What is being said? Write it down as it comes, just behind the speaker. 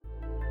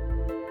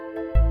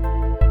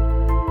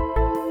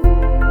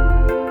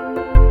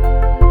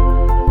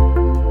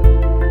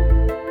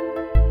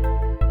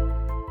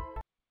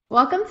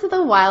Welcome to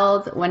the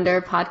Wild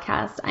Wonder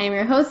podcast. I am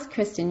your host,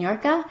 Kristen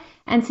Yorka,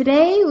 and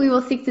today we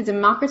will seek to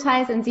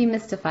democratize and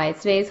demystify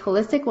today's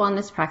holistic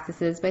wellness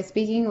practices by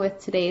speaking with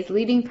today's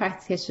leading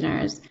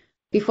practitioners.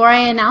 Before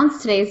I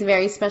announce today's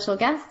very special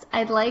guest,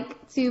 I'd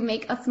like to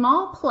make a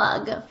small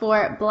plug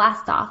for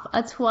Blast Off,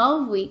 a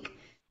 12-week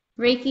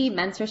Reiki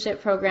mentorship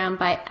program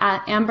by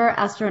Amber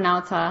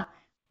Astronauta.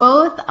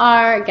 Both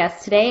our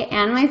guests today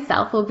and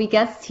myself will be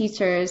guest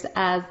teachers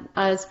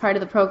as part of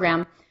the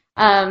program.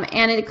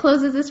 And it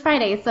closes this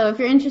Friday. So if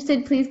you're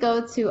interested, please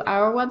go to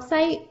our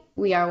website,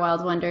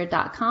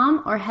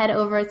 wearewildwonder.com, or head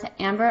over to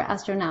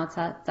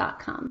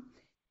amberastronauta.com.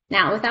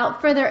 Now,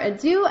 without further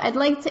ado, I'd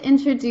like to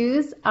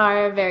introduce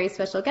our very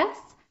special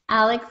guest,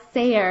 Alex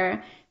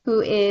Sayer,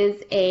 who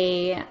is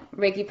a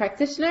Reiki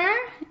practitioner,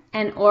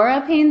 an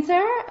aura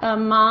painter, a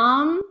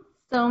mom,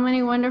 so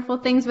many wonderful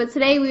things. But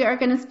today we are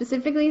going to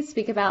specifically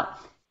speak about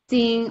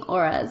seeing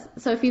auras.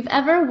 So if you've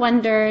ever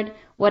wondered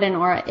what an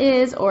aura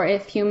is, or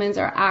if humans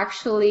are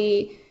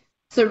actually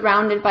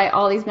surrounded by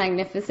all these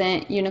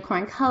magnificent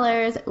unicorn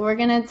colors, we're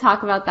going to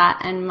talk about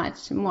that and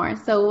much more.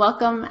 So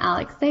welcome,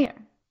 Alex Sayer.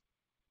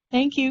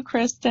 Thank you,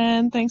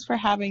 Kristen. Thanks for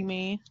having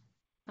me.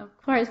 Of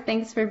course,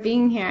 thanks for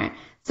being here.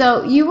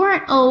 So you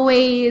weren't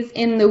always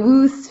in the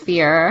woo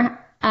sphere.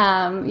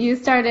 You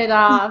started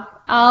off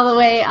all the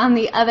way on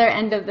the other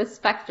end of the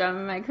spectrum,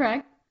 am I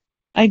correct?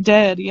 I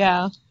did,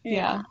 yeah.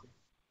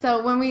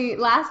 So when we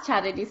last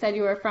chatted, you said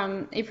you were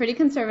from a pretty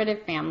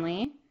conservative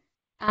family,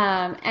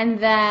 and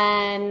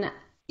then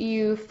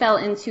you fell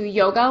into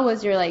yoga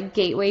was your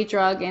gateway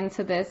drug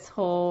into this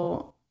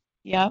whole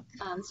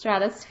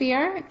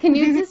stratosphere. Can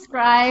you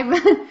describe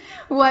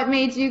what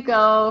made you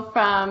go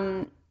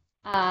from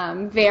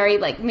very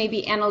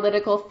maybe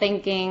analytical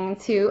thinking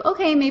to,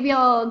 okay, maybe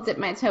I'll dip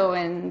my toe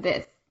in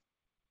this?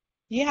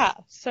 Yeah,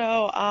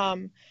 so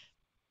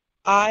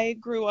I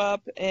grew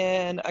up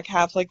in a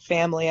Catholic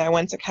family. I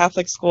went to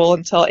Catholic school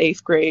until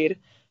 8th grade,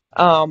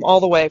 all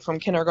the way from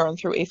kindergarten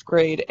through 8th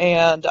grade.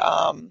 And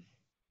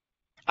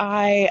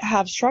I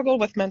have struggled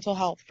with mental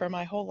health for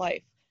my whole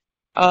life,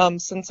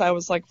 since I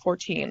was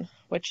 14,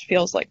 which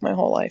feels like my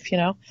whole life,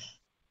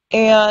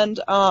 And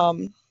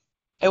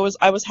I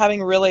was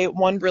having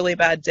one really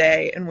bad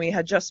day, and we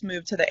had just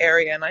moved to the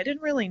area, and I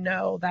didn't really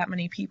know that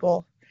many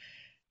people.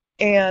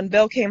 And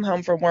Bill came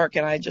home from work,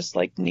 and I just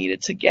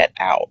needed to get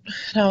out.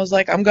 And I was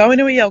like, I'm going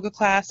to a yoga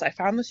class. I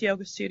found this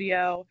yoga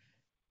studio.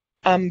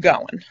 I'm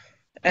going.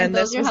 And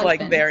Bill's this was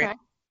husband, very, correct?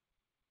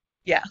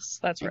 Yes,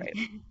 that's right.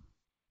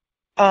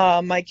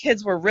 My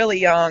kids were really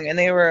young, and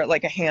they were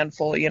a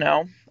handful,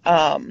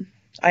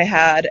 I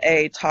had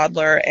a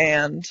toddler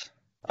and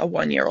a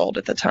 1-year-old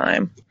at the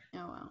time.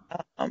 Oh,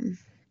 wow.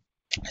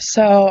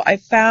 So I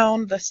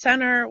found the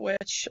center,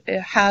 which it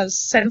has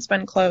since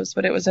been closed,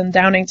 but it was in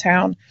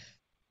Downingtown.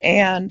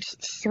 And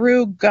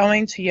through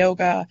going to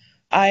yoga,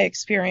 I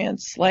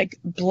experienced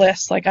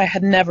bliss like I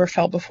had never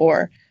felt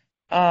before.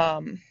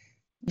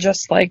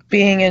 Just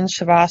being in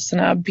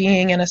Shavasana,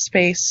 being in a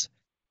space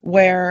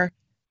where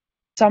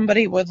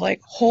somebody would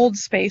hold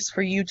space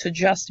for you to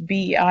just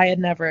be. I had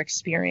never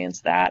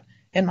experienced that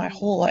in my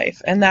whole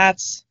life. And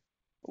that's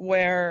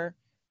where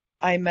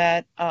I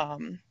met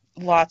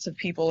lots of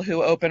people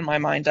who opened my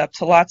mind up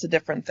to lots of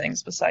different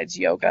things besides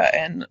yoga,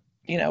 and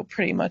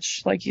pretty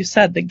much, like you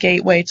said, the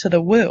gateway to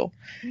the woo.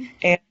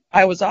 And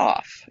I was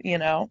off,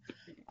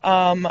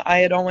 I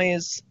had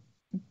always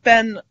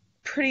been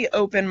pretty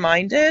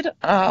open-minded,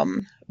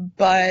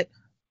 but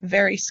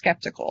very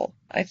skeptical,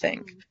 I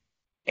think.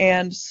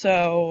 And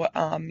so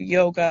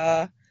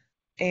yoga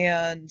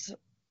and,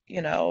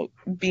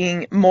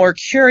 being more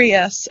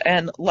curious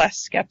and less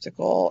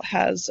skeptical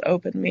has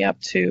opened me up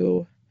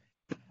to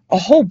a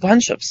whole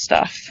bunch of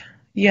stuff.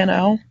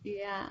 Yeah.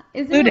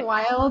 Isn't it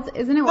wild?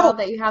 Isn't it wild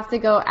that you have to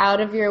go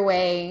out of your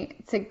way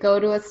to go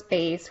to a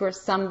space where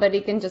somebody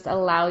can just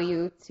allow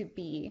you to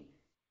be?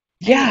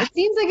 Yeah. And it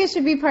seems like it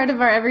should be part of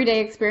our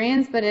everyday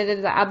experience, but it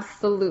is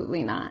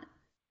absolutely not.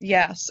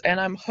 Yes, and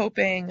I'm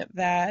hoping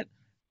that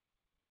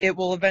it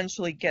will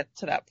eventually get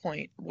to that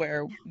point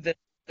where this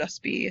will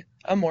just be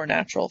a more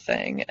natural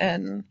thing.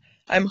 And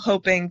I'm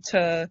hoping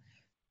that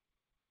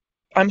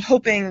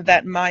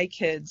my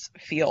kids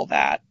feel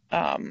that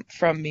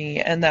from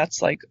me, and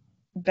that's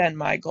been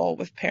my goal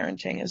with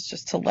parenting, is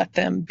just to let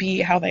them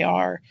be how they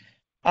are.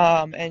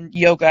 And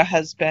yoga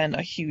has been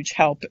a huge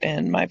help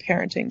in my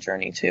parenting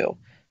journey too.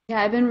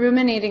 Yeah, I've been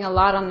ruminating a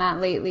lot on that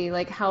lately,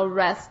 how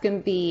rest can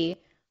be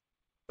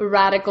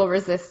radical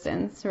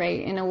resistance,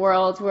 right? In a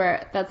world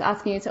where that's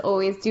asking you to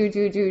always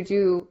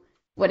do.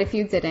 What if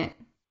you didn't?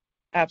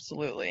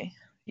 Absolutely.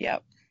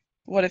 Yep.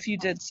 What if you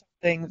did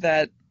something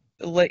that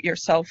lit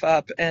yourself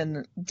up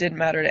and didn't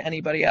matter to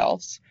anybody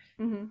else?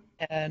 Mm-hmm.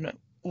 And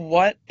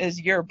what is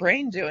your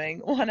brain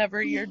doing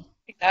whenever you're doing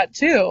that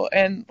too?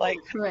 And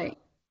right.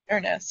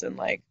 awareness, and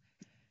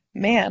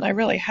man, I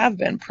really have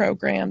been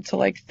programmed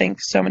to think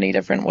so many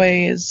different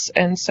ways,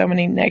 and so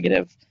many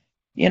negative,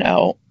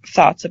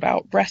 thoughts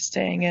about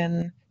resting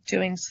and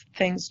doing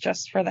things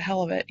just for the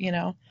hell of it.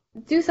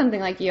 do something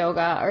like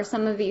yoga or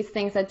some of these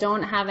things that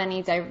don't have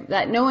any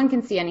that no one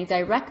can see any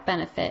direct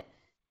benefit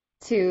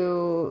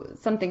to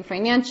something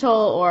financial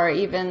or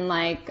even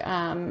like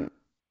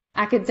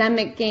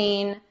academic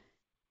gain,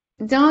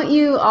 don't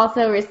you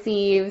also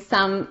receive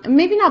some,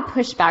 maybe not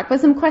pushback,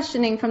 but some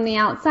questioning from the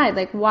outside?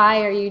 Like,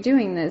 why are you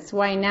doing this?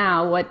 Why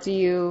now? What's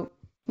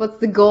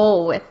the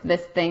goal with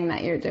this thing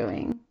that you're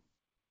doing?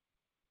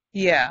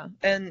 Yeah,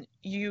 and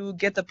you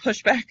get the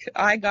pushback.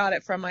 I got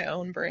it from my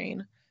own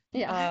brain.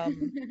 Yeah.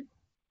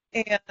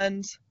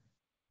 And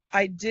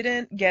I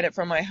didn't get it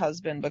from my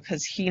husband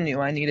because he knew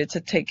I needed to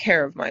take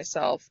care of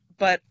myself.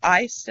 But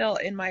I still,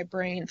 in my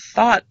brain,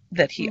 thought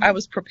that I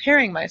was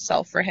preparing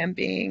myself for him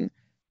being,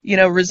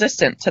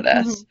 resistant to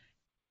this.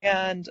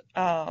 And,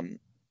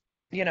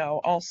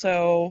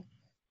 also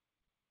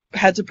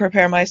had to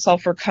prepare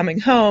myself for coming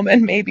home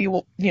and maybe,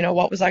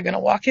 what was I going to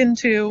walk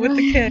into with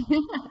the kid?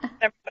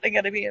 Everybody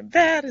going to be in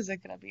bed? Is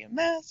it going to be a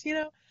mess,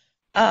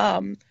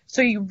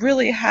 So you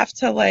really have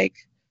to,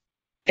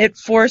 it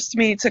forced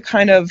me to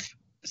kind of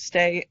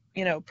stay,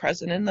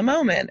 present in the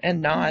moment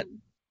and not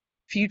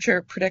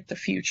predict the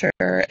future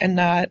and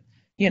not,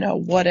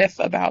 what if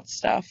about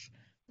stuff.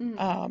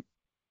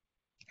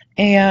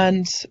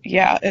 And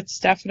yeah, it's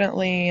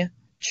definitely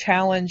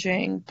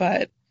challenging,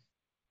 but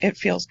it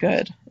feels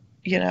good,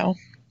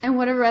 And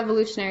what a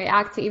revolutionary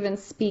act to even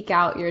speak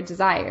out your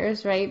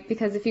desires, right?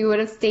 Because if you would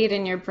have stayed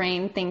in your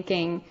brain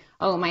thinking,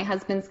 oh, my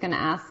husband's going to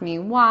ask me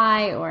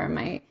why, or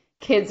my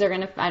kids are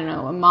going to, I don't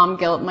know, a mom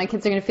guilt, my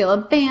kids are going to feel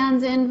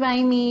abandoned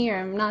by me, or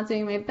I'm not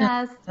doing my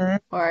best,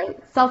 or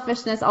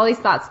selfishness, all these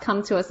thoughts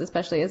come to us,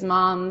 especially as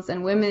moms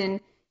and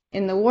women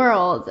in the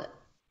world.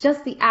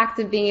 Just the act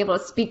of being able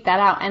to speak that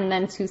out and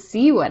then to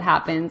see what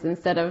happens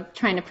instead of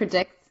trying to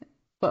predict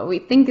what we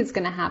think is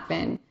going to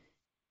happen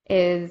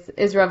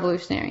is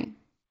revolutionary.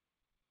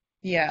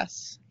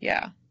 Yes.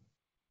 Yeah.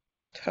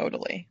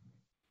 Totally.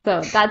 So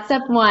that's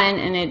step one,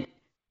 and it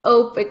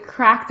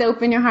cracked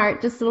open your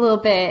heart just a little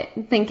bit,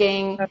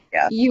 thinking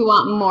you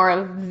want more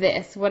of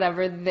this,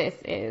 whatever this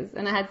is.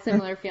 And I had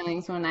similar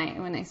feelings when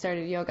I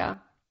started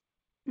yoga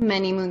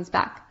many moons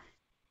back.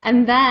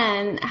 And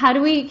then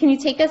can you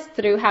take us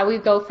through how we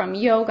go from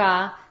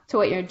yoga to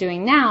what you're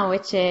doing now,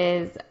 which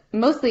is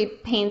mostly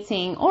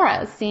painting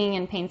auras, seeing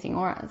and painting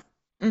auras?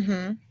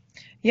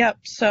 Yep.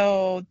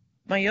 So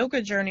my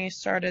yoga journey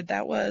started,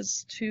 that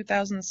was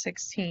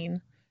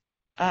 2016.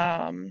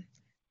 And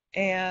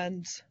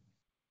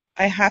then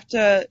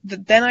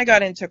I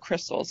got into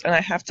crystals, and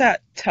I have to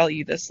tell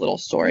you this little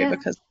story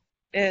because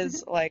it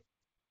is I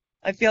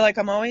feel like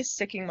I'm always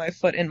sticking my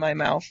foot in my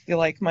mouth. I feel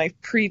like my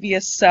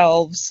previous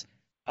selves,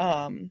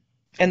 and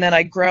then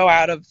I grow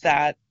out of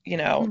that,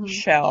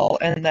 shell,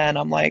 and then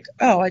I'm like,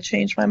 oh, I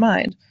changed my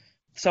mind.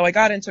 So I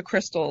got into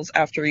crystals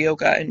after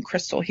yoga and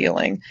crystal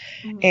healing,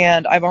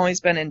 and I've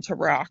always been into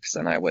rocks,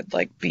 and I would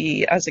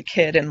be as a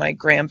kid in my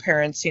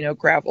grandparents',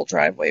 gravel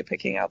driveway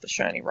picking out the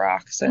shiny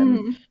rocks,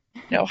 and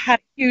had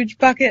a huge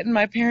bucket, and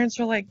my parents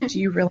were like, do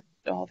you really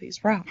need all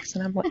these rocks?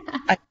 And I'm like,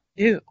 I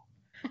do.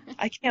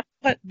 I can't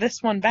put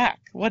this one back.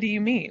 What do you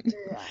mean?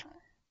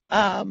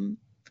 Yeah.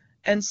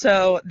 And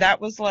so that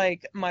was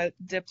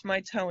dipped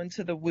my toe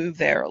into the woo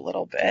there a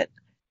little bit.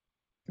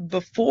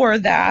 Before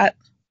that,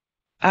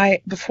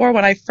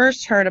 when I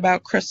first heard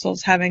about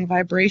crystals having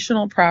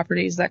vibrational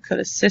properties that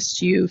could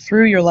assist you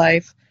through your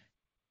life,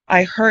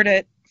 I heard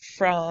it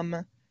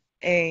from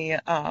a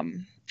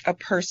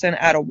person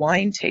at a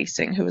wine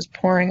tasting who was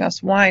pouring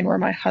us wine, where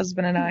my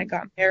husband and I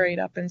got married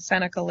up in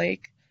Seneca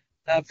Lake,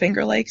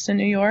 Finger Lakes in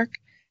New York.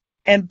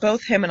 And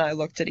both him and I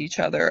looked at each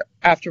other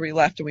after we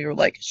left, and we were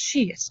like,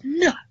 she is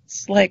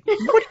nuts. What are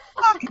you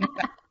talking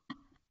about?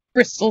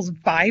 Crystals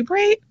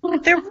vibrate?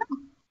 They're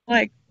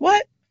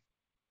what?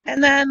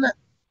 And then,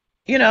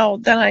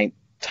 then I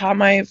taught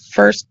my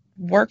first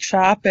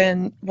workshop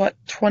in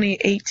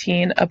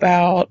 2018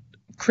 about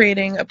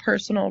creating a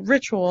personal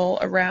ritual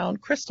around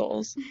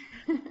crystals.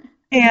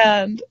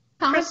 And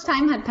how much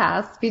time had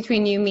passed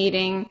between you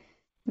meeting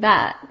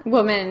that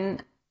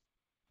woman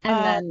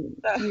and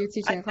then you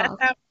teaching a class?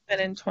 That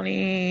happened in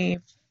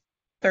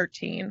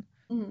 2013.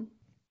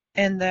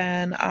 And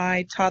then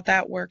I taught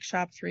that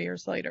workshop 4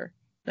 years later.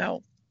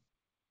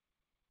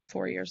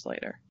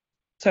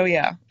 So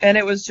yeah, and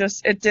it was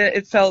just,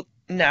 it felt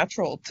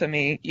natural to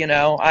me,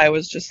 I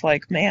was just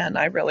like, man,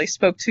 I really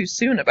spoke too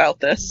soon about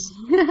this.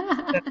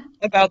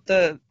 About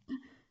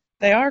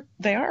they are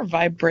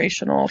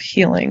vibrational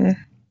healing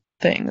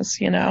things,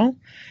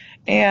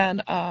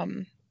 and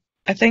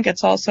I think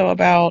it's also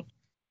about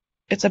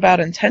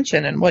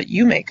intention and what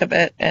you make of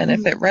it, and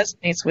if it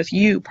resonates with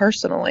you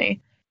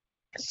personally.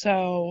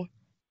 So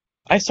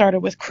I started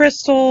with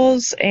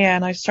crystals,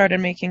 and I started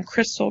making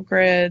crystal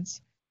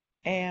grids,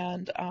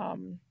 and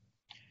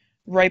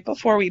right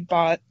before we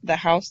bought the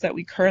house that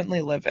we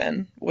currently live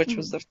in, which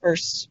was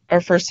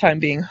our first time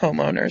being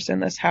homeowners in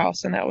this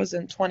house, and that was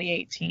in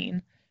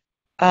 2018,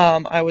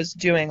 I was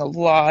doing a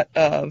lot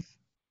of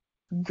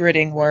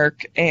gridding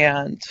work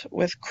and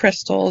with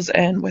crystals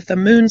and with the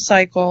moon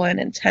cycle and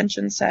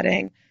intention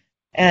setting.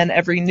 And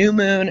every new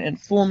moon and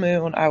full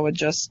moon, I would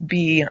just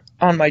be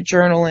on my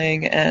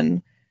journaling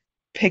and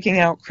picking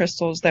out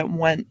crystals that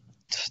went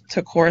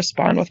to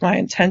correspond with my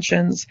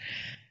intentions,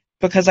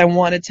 because I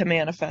wanted to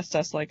manifest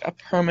us like a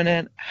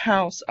permanent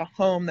house, a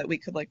home that we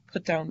could like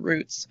put down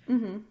roots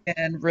Mm-hmm.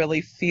 and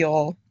really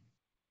feel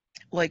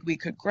like we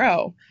could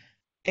grow.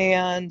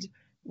 And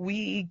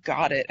we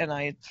got it. And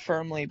I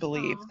firmly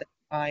believe Aw. that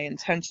my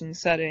intention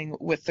setting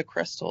with the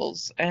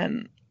crystals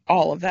and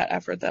all of that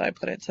effort that I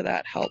put into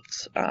that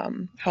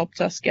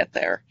helped us get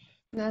there.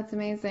 That's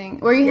amazing.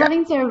 Were you Yeah.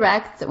 having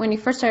direct, when you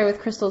first started with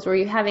crystals, were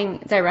you having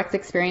direct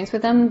experience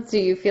with them? Do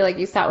you feel like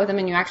you sat with them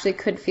and you actually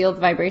could feel the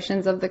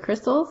vibrations of the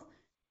crystals?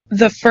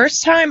 The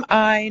first time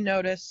I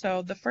noticed,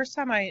 so the first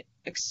time I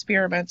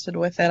experimented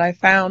with it, I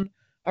found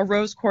a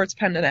rose quartz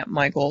pendant at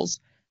Michael's.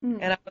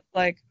 Mm-hmm. And I was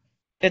like,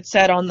 it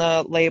said on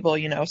the label,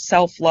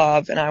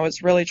 self-love, and I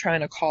was really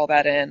trying to call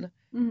that in.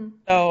 Mm-hmm.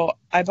 So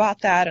I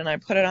bought that and I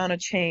put it on a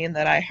chain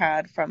that I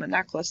had from a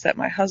necklace that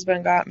my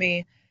husband got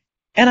me.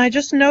 And I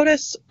just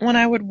noticed when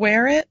I would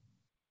wear it,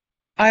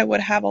 I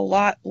would have a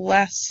lot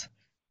less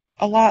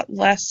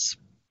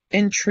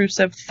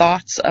intrusive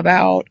thoughts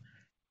about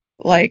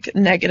like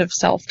negative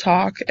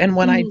self-talk. And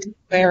when I did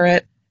wear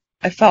it,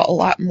 I felt a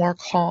lot more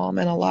calm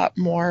and a lot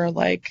more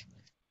like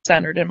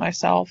centered in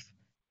myself.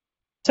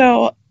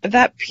 So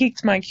that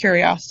piqued my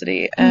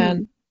curiosity.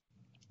 Mm-hmm.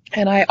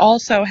 And I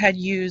also had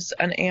used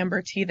an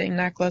amber teething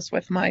necklace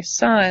with my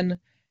son.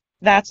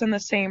 That's in the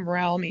same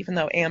realm, even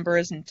though amber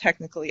isn't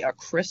technically a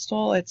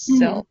crystal, it's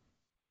Mm-hmm.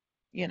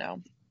 you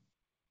know,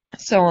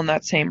 still in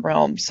that same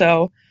realm.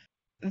 So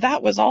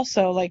that was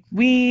also like,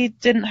 we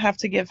didn't have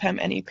to give him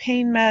any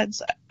pain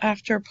meds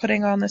after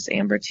putting on this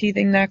amber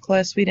teething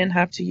necklace. We didn't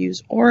have to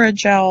use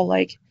Oragel.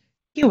 Like,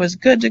 he was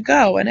good to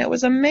go, and it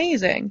was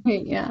amazing.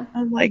 Yeah.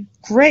 I'm like,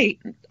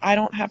 great. I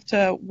don't have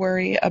to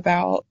worry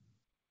about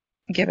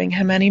giving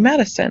him any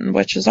medicine,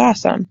 which is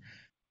awesome.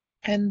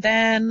 And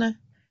then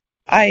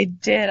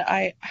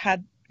I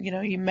had,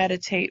 you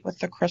meditate with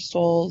the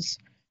crystals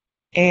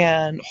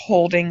and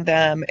holding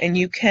them, and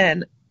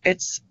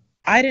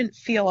I didn't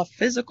feel a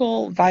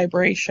physical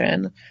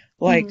vibration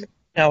like,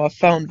 Mm-hmm. a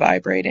phone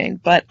vibrating,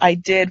 but I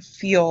did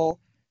feel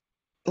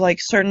like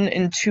certain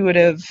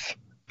intuitive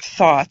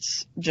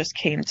thoughts just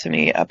came to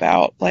me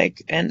about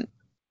like, and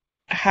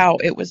how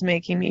it was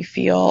making me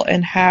feel,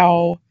 and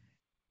how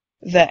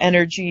the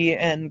energy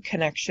and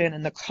connection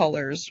and the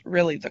colors,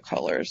 really the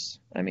colors,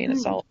 I mean,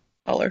 it's all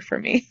color for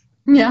me,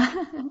 Yeah.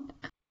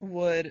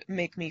 would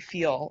make me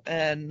feel.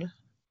 And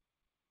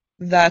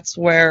that's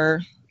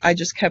where I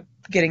just kept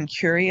getting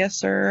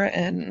curiouser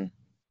and,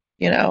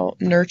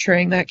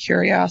 nurturing that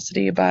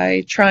curiosity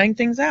by trying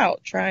things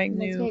out, trying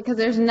That's new. great because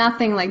there's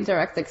nothing like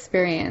direct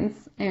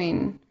experience. I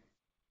mean,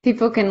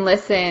 people can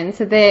listen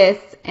to this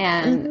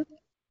and Mhm.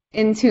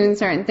 in tune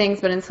certain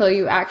things, but until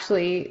you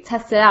actually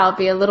test it out,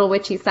 be a little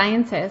witchy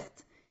scientist,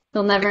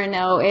 you'll never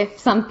know if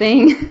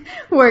something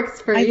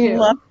works for I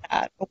love you.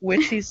 that. A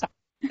witchy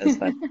scientist,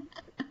 that's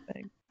the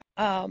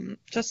thing.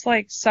 Just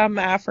like some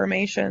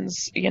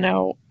affirmations,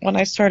 when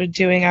I started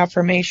doing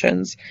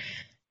affirmations,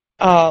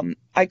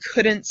 I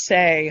couldn't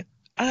say,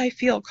 I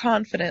feel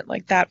confident.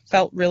 Like, that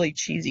felt really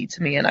cheesy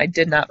to me, and I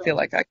did not feel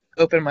like I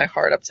could open my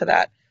heart up to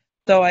that.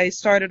 So I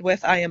started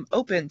with, I am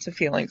open to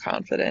feeling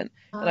confident.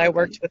 And Oh, I good.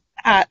 worked with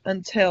that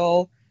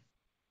until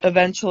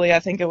eventually, I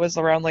think it was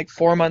around like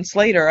 4 months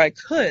later, I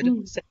could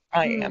Mm, say,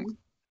 I am mm,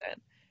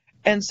 confident.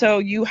 And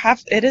so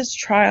it is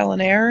trial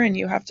and error, and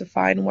you have to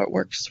find what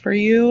works for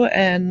you,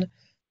 and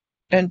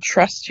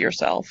trust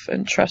yourself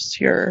and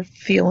trust your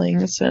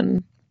feelings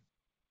and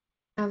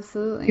your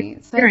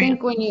absolutely. So I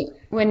experience. think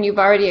when you've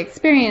already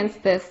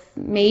experienced this,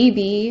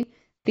 maybe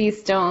these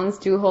stones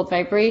do hold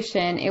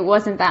vibration. It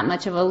wasn't that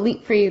much of a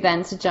leap for you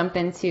then to jump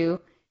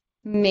into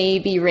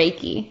maybe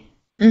Reiki,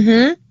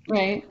 Mm-hmm.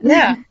 right?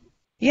 Yeah.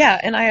 Yeah.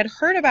 And I had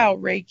heard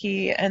about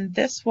Reiki, and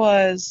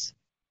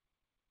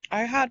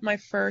I had my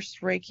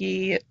first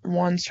Reiki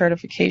 1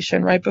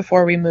 certification right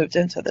before we moved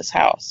into this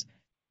house.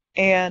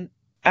 And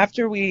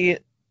after you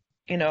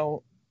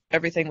know,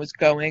 everything was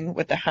going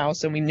with the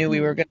house and we knew we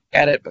were Mm, going to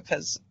get it,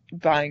 because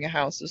buying a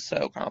house is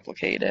so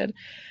complicated,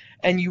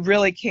 and you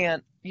really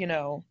can't,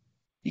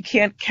 you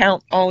can't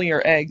count all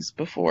your eggs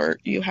before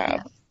you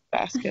have yes. a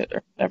basket,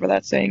 or whatever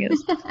that saying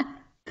is.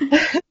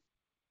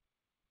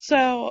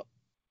 So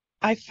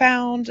I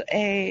found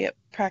a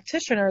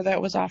practitioner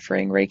that was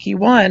offering Reiki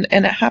 1,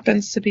 and it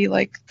happens to be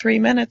like 3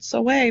 minutes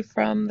away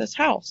from this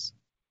house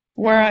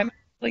where Oh, I'm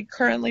like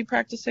currently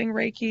practicing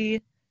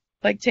Reiki,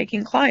 like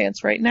taking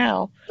clients right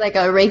now. like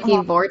a Uh,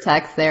 Reiki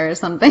vortex there or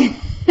something.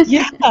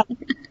 yeah,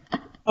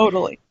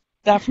 totally.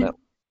 Definitely.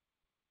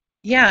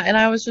 Yeah, and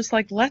I was just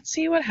like, let's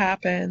see what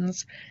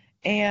happens.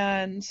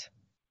 And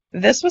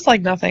this was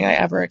like nothing I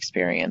ever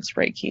experienced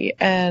Reiki.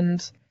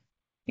 And,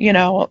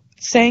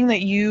 saying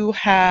that you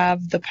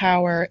have the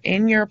power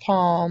in your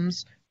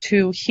palms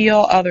to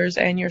heal others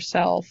and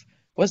yourself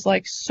was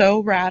like so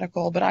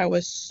radical, but I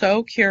was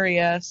so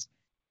curious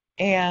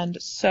and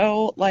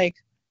so like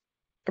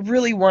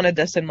really wanted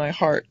this in my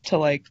heart to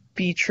like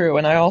be true.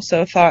 And I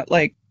also thought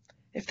like,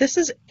 if this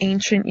is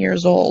ancient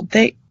years old,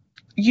 there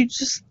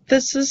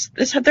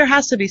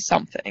has to be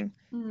something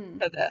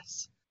Mm. to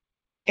this.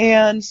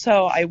 And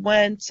so I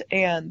went,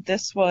 and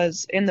this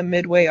was in the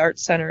Midway Art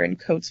Center in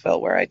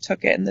Coatesville where I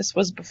took it. And this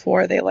was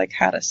before they like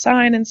had a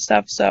sign and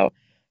stuff. So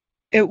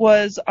it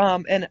was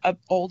an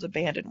old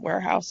abandoned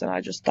warehouse, and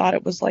I just thought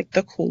it was like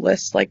the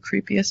coolest, like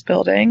creepiest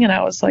building. And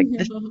I was like,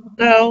 this is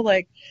so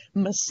like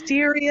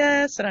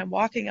mysterious. And I'm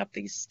walking up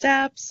these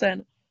steps,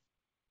 and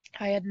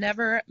I had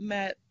never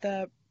met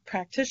the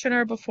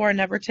practitioner before,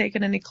 never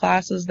taken any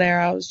classes there.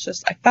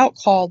 I felt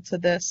called to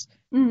this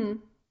Mm.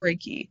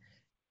 Reiki.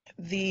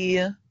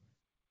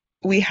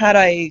 We had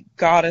a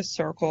goddess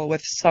circle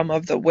with some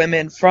of the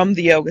women from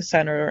the yoga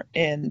center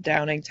in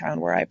Downingtown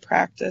where I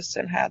practiced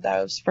and had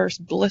those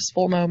first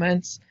blissful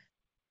moments.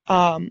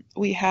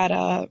 We had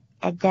a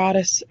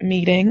goddess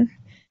meeting,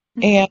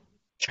 and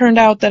turned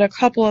out that a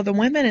couple of the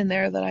women in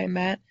there that I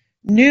met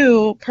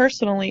knew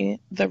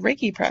personally the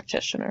Reiki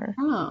practitioner.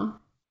 Oh.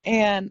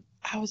 And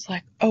I was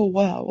like, oh,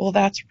 wow, well,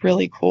 that's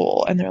really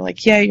cool. And they're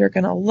like, yeah, you're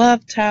going to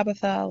love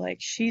Tabitha. Like,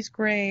 she's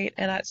great.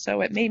 And so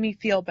it made me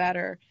feel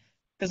better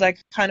because I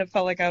kind of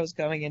felt like I was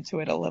going into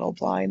it a little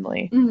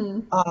blindly.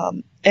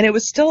 Mm. And it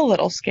was still a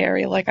little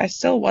scary. Like, I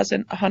still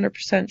wasn't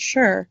 100%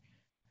 sure,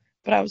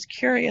 but I was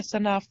curious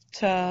enough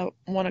to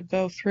want to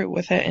go through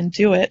with it and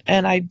do it.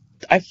 And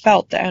I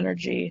felt the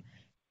energy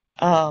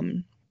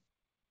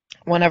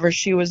whenever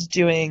she was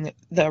doing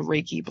the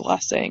Reiki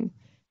blessing.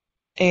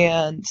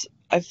 And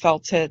I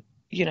felt it,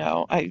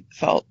 I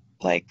felt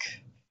like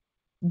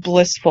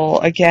blissful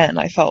again.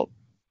 I felt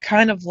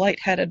kind of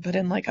lightheaded, but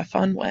in like a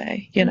fun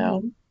way,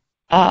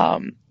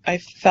 I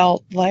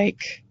felt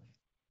like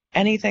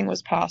anything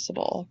was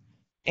possible.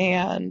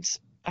 And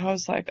I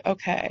was like,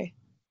 okay,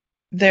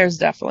 there's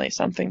definitely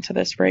something to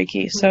this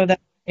Reiki. So then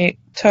I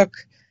took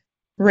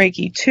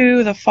Reiki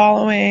 2 the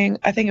following,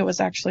 I think it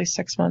was actually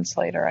 6 months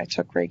later, I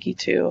took Reiki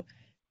 2.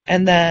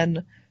 And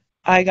then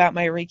I got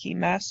my Reiki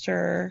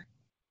Master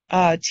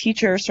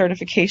teacher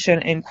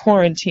certification in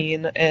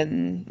quarantine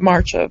in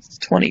March of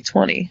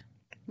 2020.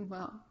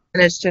 Wow.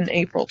 And it's in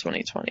April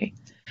 2020.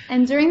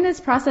 And during this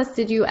process,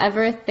 did you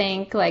ever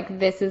think like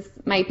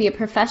might be a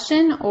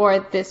profession,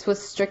 or this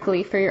was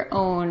strictly for your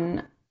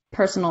own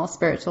personal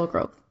spiritual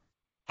growth?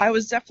 I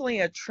was definitely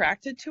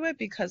attracted to it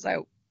because I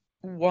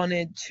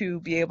wanted to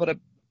be able to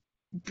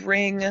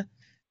bring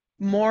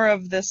more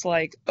of this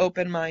like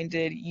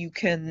open-minded, you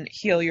can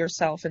heal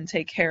yourself and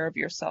take care of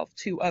yourself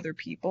to other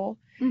people.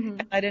 Mm-hmm.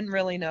 And I didn't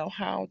really know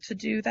how to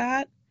do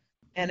that.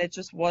 And it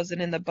just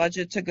wasn't in the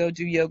budget to go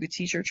do yoga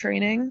teacher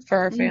training for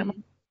our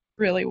family.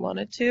 Really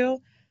wanted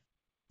to.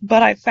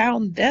 But I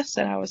found this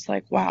and I was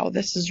like, wow,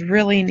 this is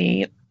really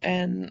neat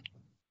and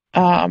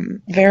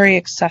very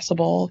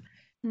accessible.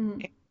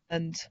 Mm-hmm.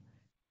 And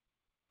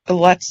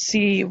let's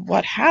see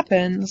what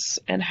happens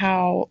and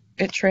how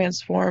it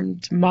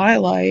transformed my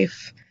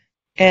life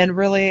and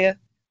really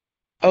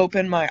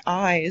opened my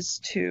eyes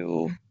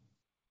to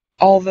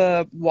all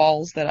the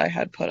walls that I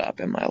had put up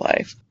in my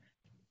life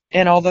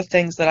and all the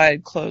things that I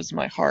had closed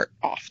my heart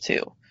off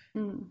to.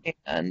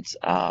 And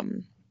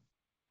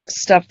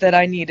stuff that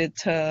I needed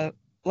to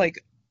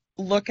like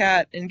look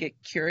at and get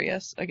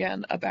curious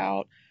again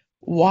about.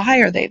 Why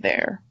are they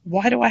there?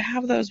 Why do I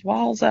have those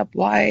walls up?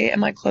 Why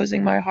am I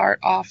closing my heart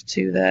off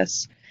to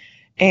this?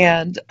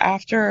 And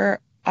after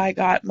I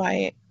got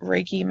my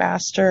Reiki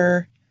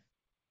Master,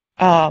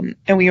 and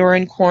we were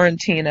in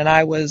quarantine, and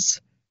I was,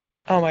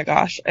 oh my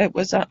gosh, I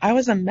was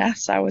a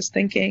mess. I was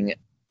thinking,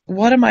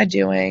 what am I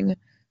doing?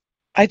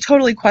 I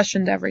totally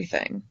questioned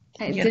everything.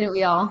 Didn't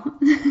we all?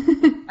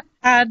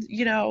 Had,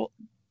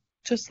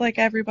 just like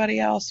everybody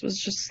else, was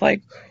just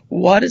like,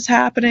 what is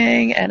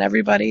happening? And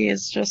everybody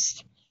is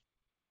just,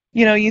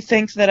 you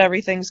think that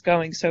everything's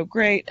going so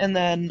great, and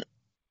then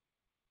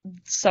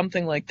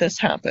something like this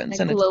happens.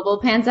 A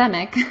global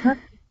pandemic.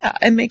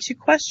 It makes you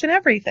question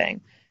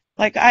everything.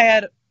 Like, I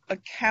had a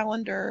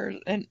calendar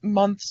and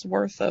months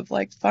worth of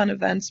like fun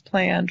events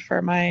planned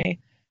for my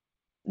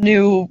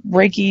new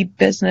Reiki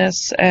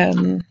business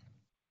and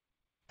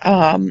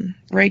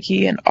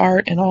Reiki and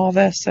art and all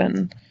this,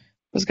 and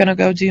was going to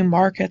go do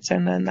markets,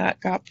 and then that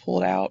got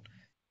pulled out.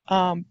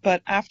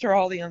 But after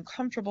all the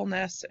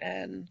uncomfortableness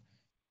and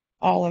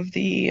all of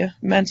the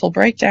mental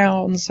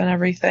breakdowns and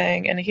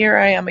everything, and here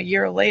I am a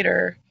year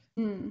later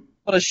able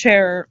to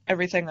share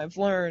everything I've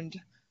learned.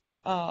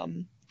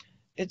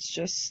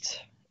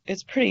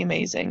 It's pretty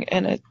amazing,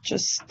 and it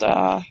just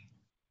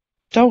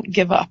don't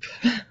give up.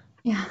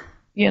 Yeah.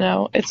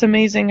 It's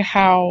amazing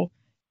how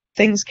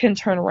things can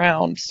turn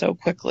around so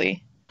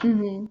quickly.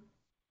 Mm-hmm.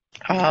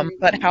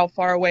 But how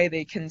far away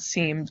they can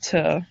seem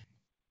to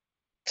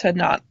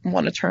not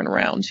want to turn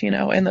around,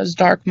 in those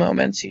dark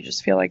moments, you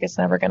just feel like it's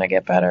never going to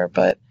get better.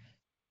 But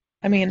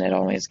I mean, it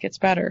always gets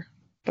better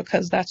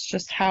because that's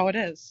just how it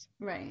is.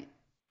 Right.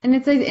 And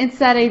it's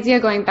that idea,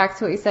 going back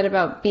to what you said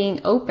about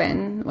being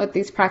open, what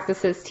these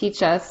practices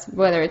teach us,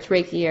 whether it's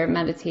Reiki or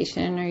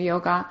meditation or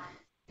yoga,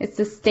 it's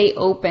to stay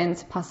open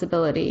to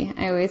possibility.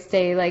 I always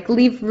say, like,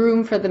 leave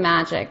room for the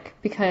magic,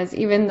 because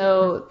even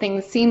though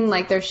things seem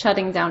like they're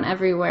shutting down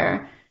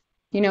everywhere,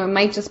 it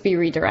might just be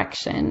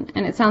redirection.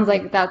 And it sounds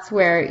like that's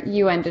where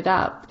you ended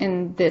up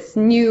in this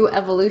new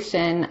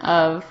evolution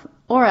of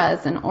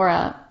auras and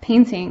aura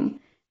painting.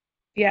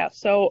 Yeah,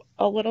 so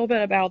a little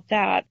bit about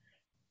that.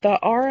 The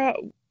aura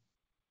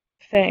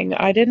thing,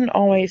 I didn't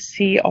always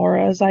see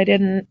auras. I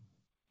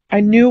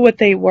knew what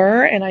they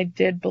were, and I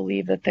did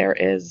believe that there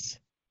is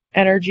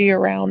energy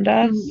around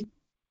us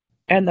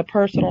and the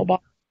personal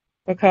bubble,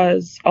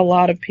 because a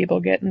lot of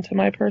people get into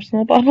my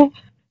personal bubble.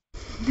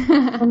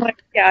 I'm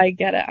like, yeah, I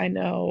get it. I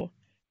know.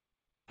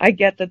 I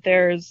get that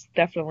there's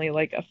definitely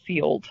like a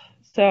field.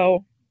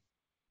 So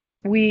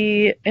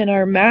in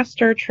our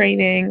master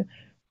training,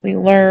 we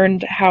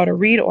learned how to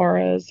read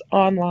auras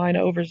online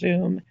over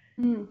Zoom.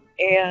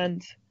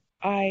 And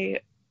I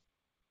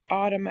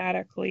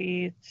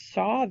automatically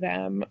saw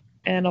them,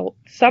 and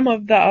some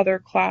of my other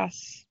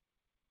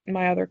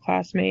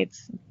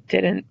classmates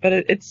didn't, but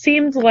it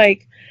seemed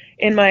like,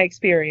 in my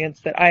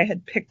experience, that I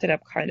had picked it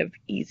up kind of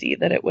easy,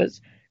 that it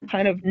was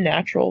kind of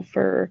natural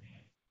for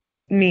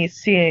me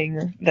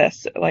seeing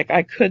this. Like,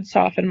 I could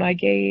soften my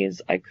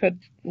gaze, I could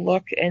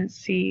look and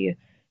see,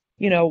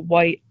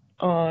 white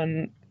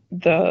on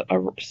the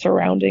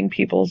surrounding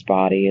people's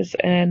bodies,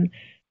 and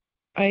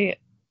I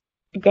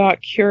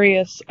got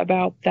curious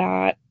about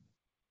that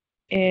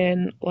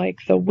in like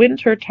the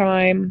winter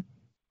time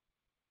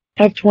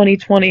of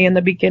 2020 and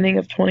the beginning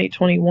of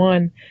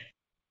 2021,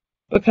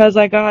 because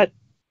I got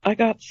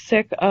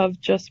sick of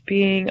just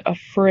being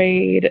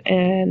afraid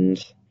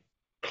and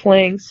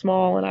playing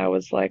small, and I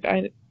was like,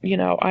 I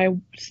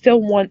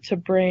still want to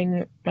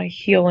bring my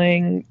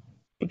healing,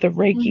 the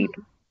Reiki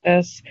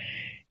practice,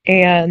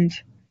 and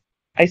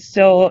I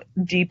still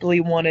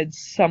deeply wanted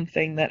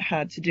something that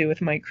had to do with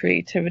my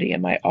creativity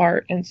and my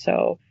art. And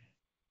so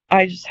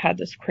I just had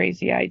this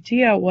crazy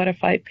idea. What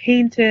if I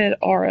painted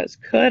auras?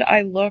 Could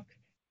I look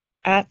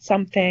at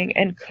something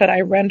and could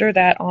I render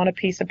that on a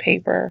piece of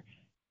paper?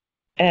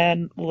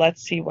 And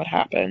let's see what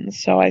happens.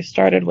 So I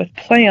started with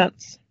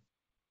plants,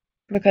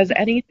 because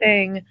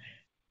anything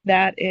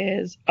that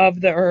is of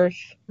the earth,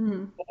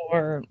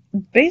 or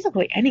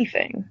basically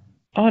anything,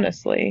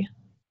 honestly,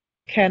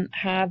 can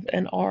have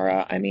an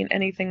aura. I mean,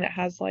 anything that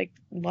has like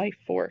life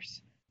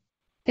force.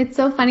 It's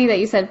so funny that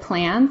you said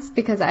plants,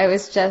 because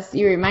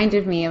you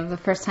reminded me of the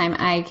first time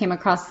I came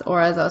across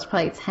auras. I was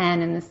probably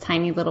 10 in this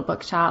tiny little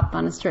bookshop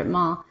on a strip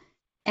mall.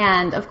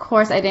 And of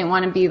course, I didn't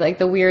want to be like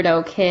the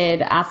weirdo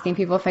kid asking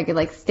people if I could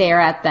like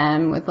stare at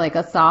them with like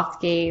a soft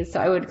gaze.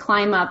 So I would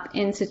climb up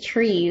into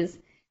trees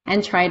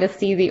and try to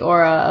see the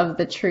aura of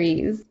the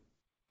trees.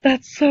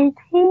 That's so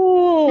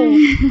cool.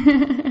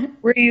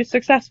 Were you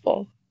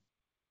successful?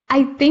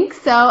 I think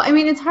so. I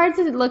mean, it's hard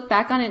to look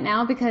back on it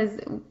now, because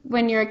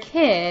when you're a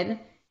kid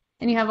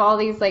and you have all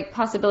these like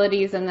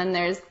possibilities, and then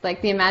there's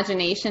like the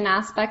imagination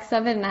aspects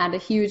of it, and I had a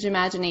huge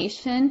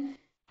imagination.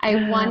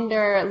 I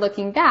wonder,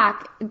 looking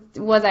back,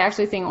 was I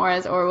actually seeing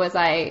auras, or was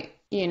I,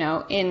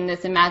 in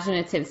this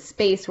imaginative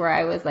space where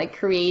I was like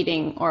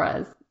creating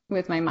auras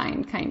with my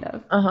mind, kind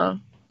of.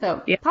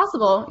 So yeah.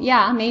 Possible.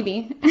 Yeah,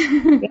 maybe.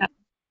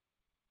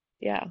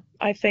 Yeah.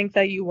 I think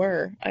that you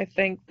were. I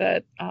think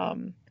that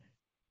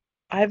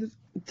I've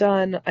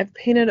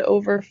painted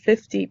over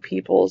 50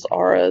 people's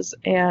auras,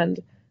 and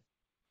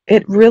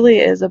it really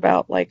is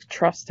about like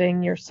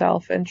trusting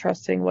yourself and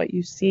trusting what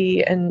you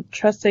see and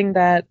trusting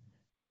that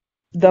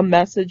the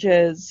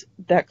messages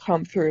that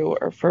come through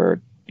are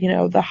for,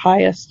 the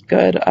highest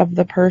good of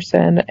the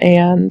person.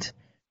 And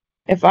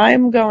if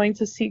I'm going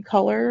to see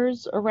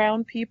colors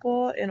around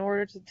people in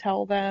order to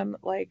tell them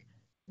like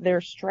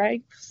their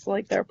strengths,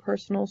 like their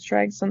personal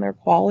strengths and their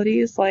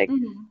qualities, like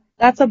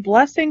that's a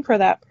blessing for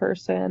that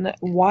person.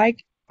 Why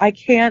I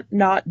can't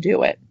not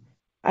do it.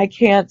 I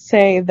can't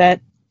say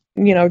that,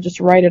 just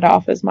write it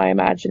off as my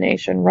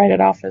imagination, write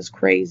it off as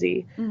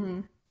crazy,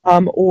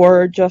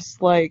 or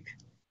just like,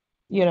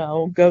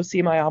 go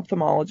see my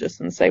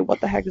ophthalmologist and say,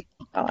 what the heck is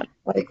going on?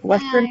 Like,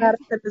 Western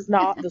medicine is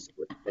not the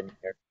solution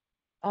here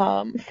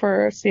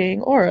for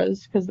seeing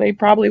auras, because they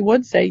probably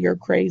would say you're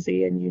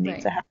crazy and you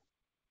need to have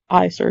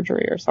eye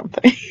surgery or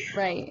something.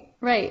 Right.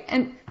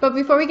 But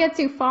before we get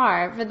too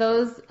far, for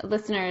those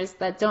listeners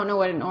that don't know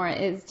what an aura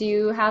is, do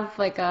you have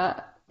like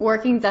a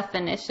working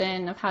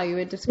definition of how you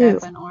would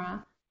describe an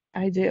aura?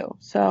 I do.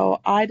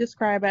 So I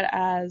describe it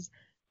as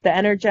the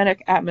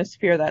energetic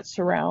atmosphere that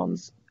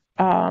surrounds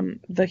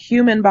the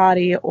human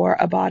body or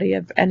a body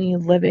of any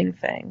living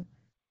thing.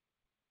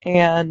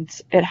 And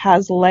it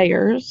has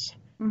layers.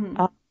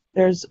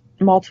 There's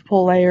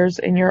multiple layers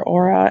in your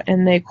aura,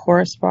 and they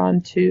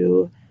correspond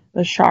to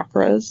the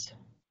chakras.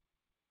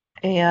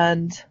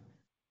 And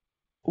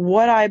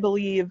what I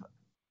believe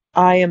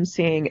I am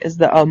seeing is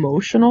the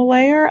emotional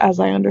layer, as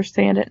I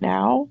understand it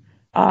now.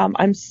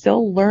 I'm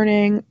still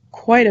learning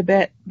quite a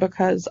bit,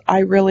 because I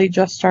really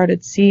just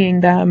started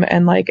seeing them,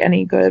 and like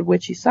any good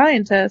witchy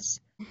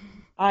scientist,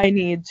 I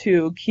need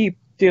to keep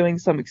doing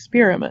some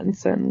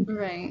experiments. And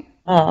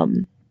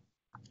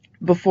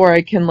before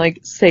I can like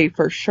say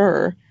for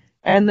sure.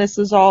 And this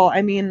is all,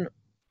 I mean,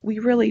 we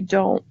really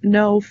don't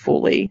know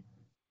fully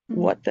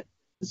what this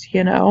is,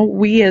 you know.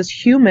 We as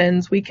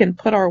humans, we can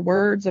put our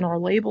words and our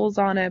labels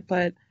on it,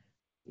 but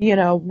you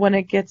know, when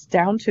it gets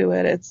down to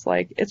it, it's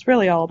like it's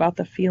really all about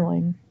the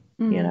feeling,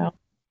 you Mm. know.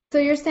 So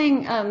you're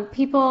saying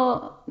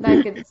people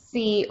that could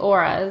see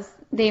auras,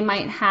 they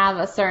might have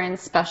a certain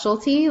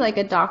specialty, like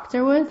a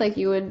doctor would, like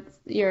you would,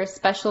 your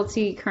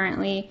specialty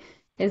currently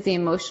is the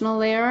emotional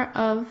layer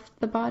of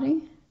the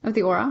body, of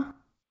the aura?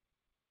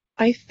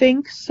 I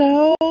think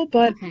so,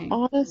 but Okay.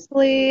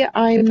 honestly,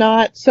 I'm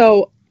not.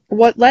 So,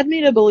 what led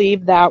me to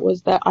believe that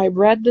was that I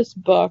read this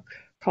book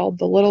called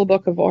The Little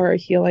Book of Aura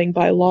Healing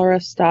by Laura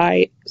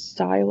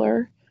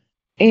Steiler.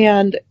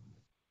 And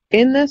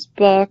in this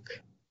book,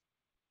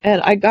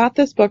 and I got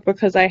this book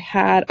because I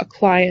had a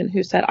client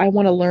who said, I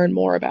want to learn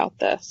more about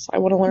this. I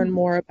want to learn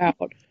more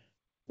about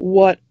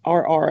what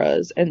are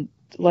auras and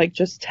like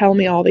just tell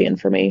me all the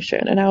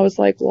information. And I was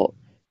like, well,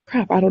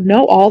 crap, I don't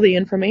know all the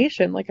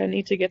information. Like, I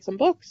need to get some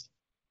books.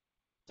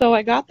 So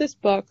I got this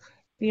book,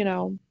 you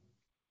know,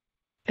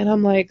 and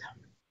I'm like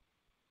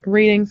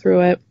reading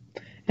through it,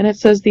 and it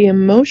says the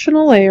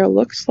emotional layer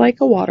looks like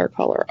a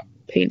watercolor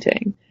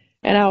painting.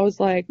 And I was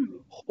like,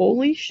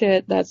 holy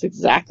shit, that's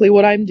exactly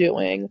what I'm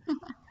doing.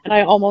 And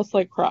I almost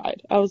like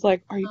cried. I was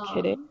like, are you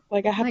kidding? Oh,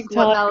 Like, I have like to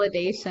what tell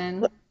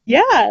validation?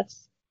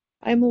 yes,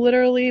 I'm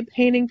literally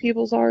painting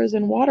people's auras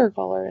in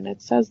watercolor, and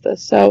it says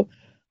this. So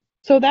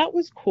that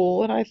was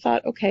cool, and I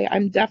thought, okay,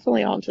 I'm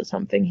definitely onto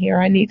something here.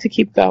 I need to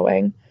keep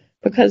going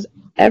because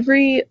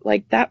every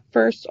like that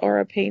first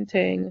aura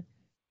painting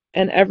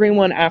and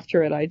everyone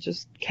after it, I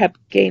just kept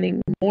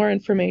gaining more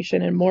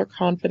information and more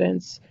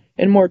confidence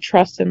and more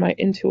trust in my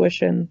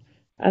intuition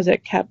as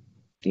it kept,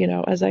 you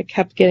know, as I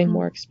kept getting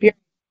more experience.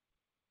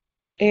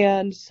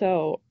 And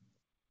so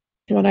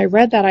when I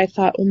read that, I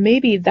thought, well,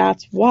 maybe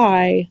that's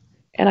why.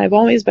 And I've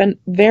always been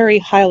very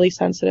highly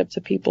sensitive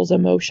to people's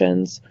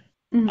emotions,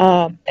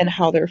 Mm-hmm. and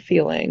how they're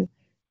feeling.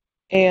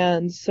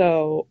 And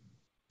so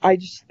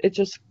it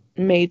just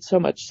made so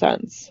much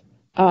sense.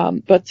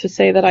 But to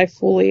say that I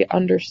fully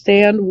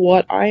understand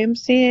what I am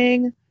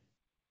seeing,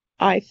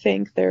 I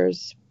think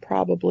there's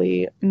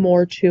probably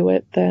more to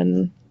it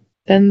than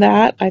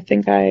that. I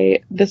think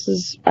I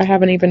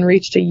haven't even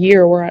reached a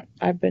year where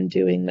I've been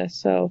doing this,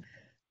 so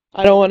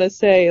I don't want to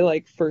say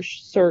like for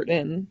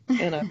certain,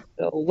 and I'm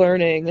still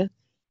learning.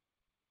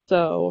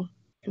 So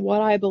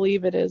what I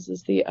believe it is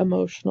the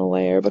emotional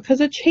layer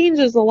because it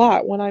changes a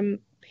lot when I'm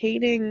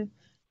painting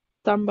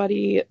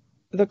somebody,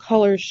 the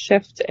colors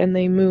shift and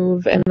they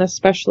move, and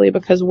especially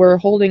because we're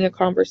holding a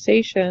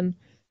conversation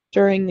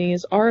during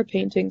these aura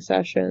painting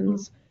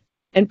sessions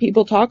and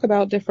people talk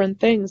about different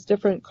things,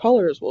 different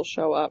colors will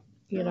show up.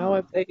 You know,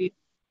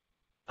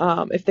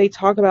 if they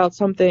talk about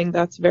something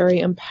that's very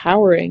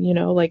empowering, you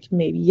know, like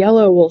maybe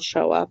yellow will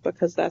show up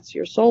because that's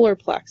your solar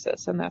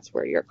plexus and that's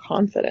where your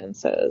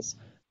confidence is.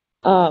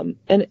 And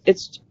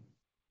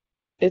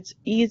it's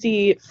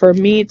easy for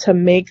me to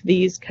make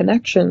these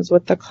connections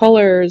with the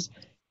colors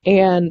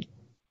and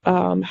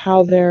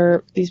how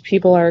these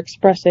people are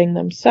expressing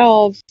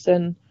themselves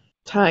and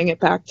tying it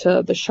back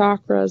to the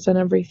chakras and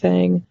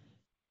everything.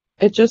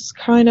 It just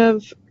kind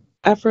of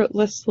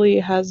effortlessly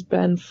has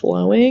been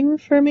flowing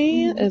for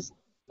me Mm-hmm. as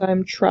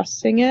I'm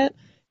trusting it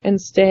and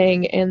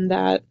staying in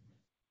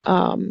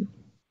um,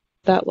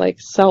 that like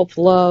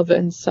self-love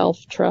and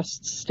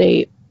self-trust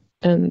state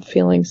and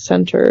feeling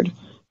centered, And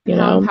you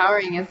how know.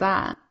 empowering is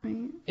that,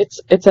 right?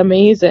 It's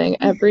amazing.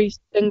 Every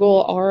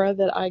single aura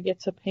that I get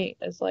to paint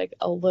is like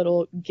a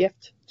little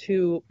gift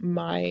to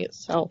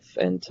myself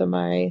and to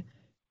my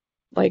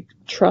like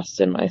trust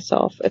in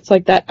myself. It's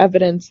like that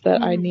evidence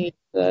that I Mhm. need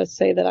to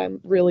say that I'm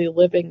really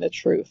living the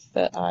truth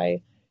that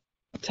I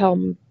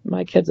tell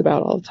my kids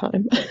about all the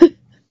time.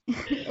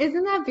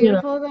 Isn't that You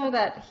know? beautiful though,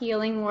 that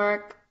healing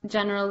work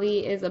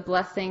generally is a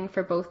blessing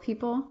for both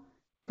people,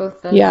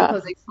 both the Yeah,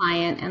 supposed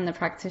client and the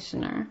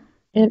practitioner?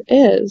 it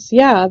is.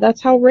 Yeah,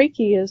 that's how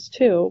Reiki is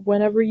too.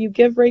 Whenever you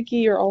give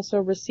Reiki, you're also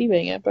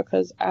receiving it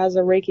because as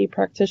a Reiki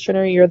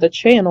practitioner, you're the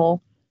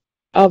channel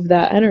of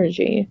that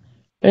energy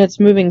and it's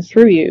moving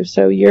through you.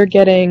 So you're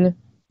getting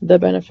the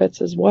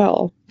benefits as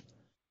well.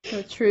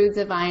 So true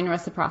divine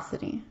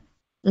reciprocity.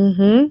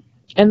 hmm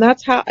And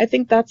I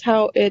think that's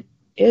how it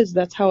is.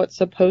 That's how it's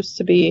supposed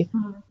to be.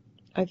 Mhm.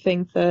 I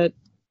think that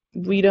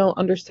we don't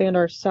understand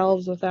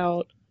ourselves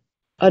without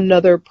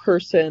another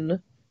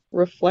person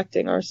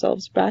reflecting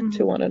ourselves back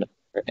to Mhm. one another.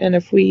 And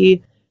if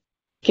we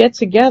get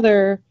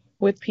together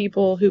with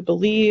people who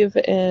believe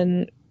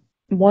and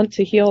want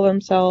to heal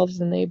themselves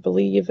and they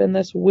believe in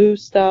this woo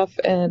stuff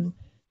and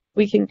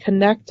we can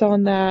connect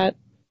on that,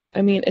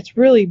 I mean, it's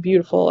really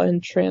beautiful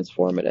and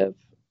transformative,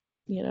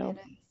 you It know.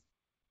 is.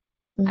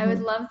 I would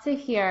hmm love to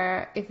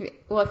hear if you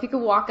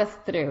could walk us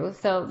through.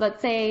 So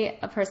let's say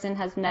a person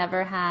has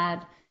never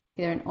had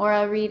either an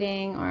aura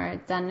reading or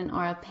done an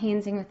aura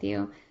painting with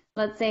you.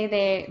 Let's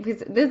say because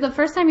this is the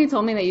first time you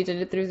told me that you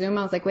did it through Zoom.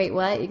 I was like, wait,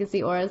 what? You can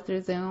see auras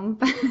through Zoom?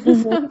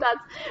 hmm So that's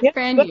Yeah,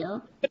 brand but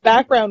new. good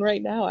background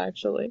right now,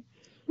 actually.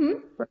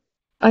 Hmm?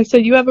 I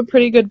said you have a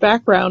pretty good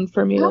background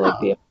for me to like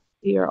be Oh, able to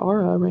see your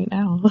aura right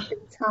now.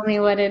 tell me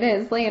what it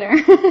is later.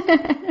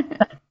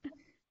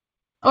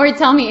 Or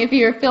tell me if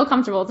you feel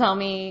comfortable, tell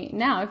me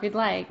now if you'd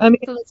like. I mean,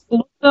 So it's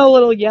a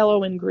little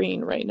yellow and green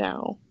right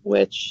now,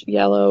 which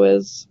yellow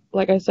is,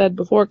 like I said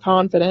before,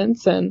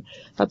 confidence and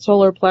that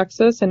solar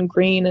plexus, and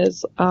green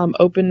is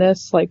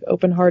openness, like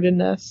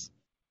open-heartedness,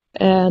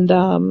 and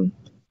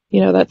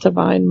that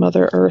divine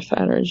Mother Earth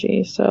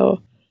energy.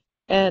 So,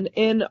 and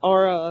in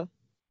aura,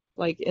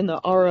 like in the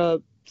aura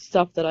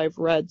stuff that I've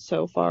read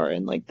so far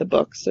in like the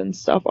books and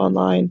stuff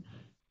online,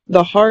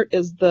 the heart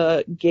is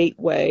the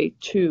gateway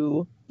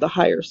to the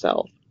higher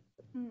self.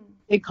 Hmm.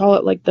 They call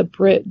it like the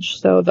bridge.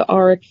 So the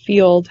auric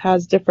field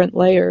has different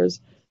layers.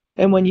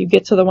 And when you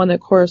get to the one that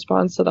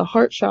corresponds to the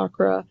heart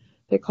chakra,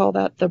 they call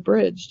that the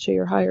bridge to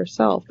your higher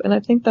self. And I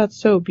think that's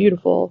so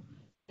beautiful.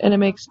 And I it love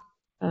makes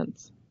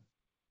sense.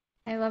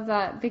 I love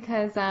that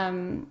because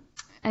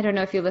I don't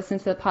know if you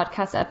listened to the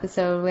podcast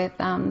episode with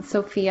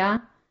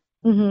Sophia.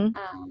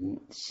 Mm-hmm.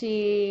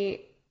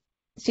 She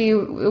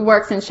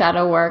works in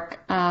shadow work.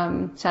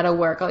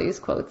 I'll use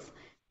quotes,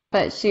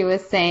 but she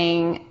was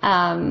saying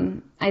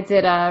I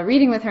did a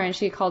reading with her and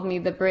she called me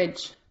the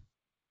bridge.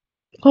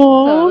 So it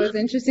Oh, was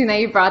interesting that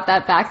you brought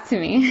that back to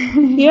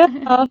me.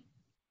 yeah.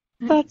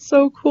 That's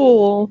so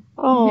cool.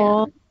 Yeah,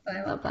 Oh,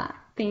 I love that.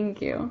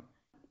 Thank you.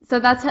 So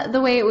that's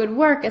the way it would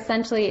work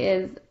essentially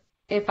is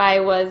if I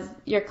was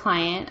your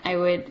client, I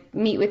would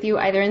meet with you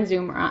either in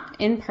Zoom or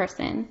in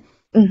person,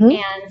 mm-hmm.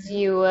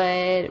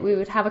 and we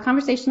would have a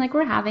conversation like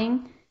we're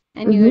having,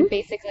 and you Mm-hmm. would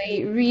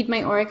basically read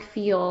my auric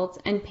field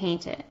and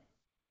paint it.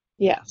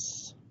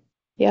 Yes.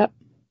 Yep.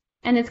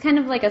 And it's kind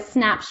of like a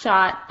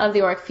snapshot of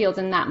the auric field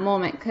in that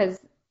moment because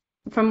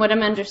from what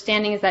I'm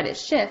understanding is that it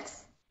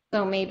shifts.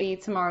 So maybe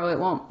tomorrow it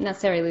won't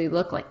necessarily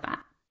look like that.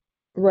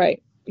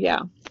 Right.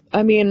 Yeah.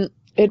 I mean,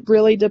 it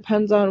really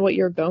depends on what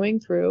you're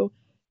going through.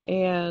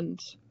 And,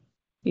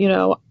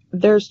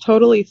 there's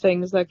totally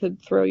things that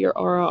could throw your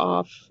aura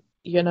off,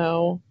 in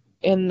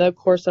the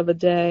course of a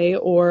day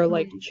or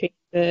like Mm. change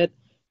it.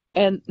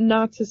 And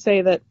not to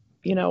say that,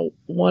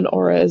 one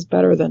aura is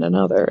better than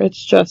another.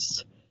 It's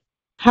just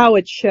how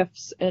it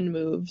shifts and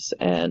moves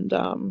and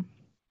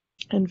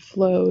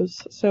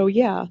flows. So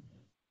yeah,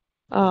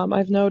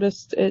 I've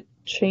noticed it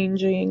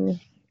changing.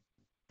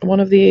 One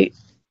of the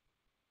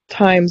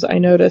times I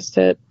noticed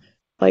it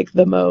like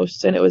the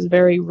most, and it was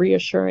very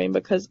reassuring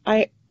because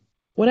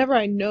whenever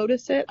I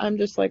notice it, I'm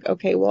just like,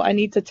 okay, well, I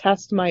need to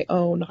test my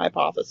own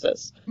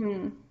hypothesis,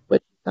 Hmm.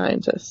 which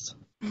scientist.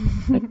 I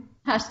love,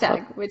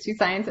 Hashtag witchy yeah,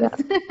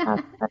 scientist.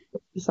 hashtag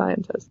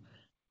scientist.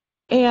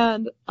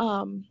 And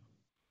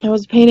I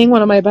was painting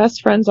one of my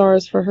best friend's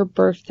auras for her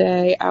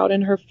birthday out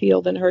in her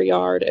field in her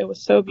yard. It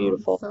was so Oh,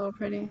 beautiful. so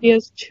pretty. She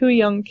has two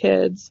young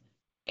kids,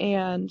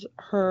 and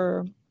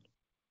her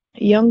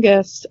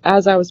youngest,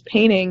 as I was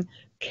painting,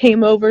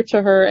 came over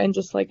to her and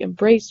just like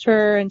embraced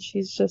her, and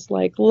she's just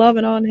like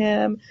loving on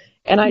him.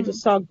 And I Hmm.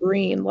 just saw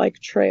green like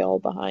trail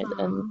behind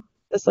and Aw.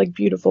 this like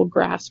beautiful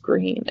grass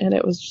green. And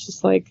it was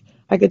just like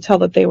I could tell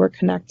that they were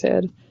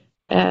connected.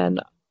 And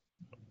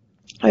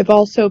I've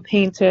also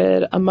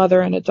painted a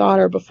mother and a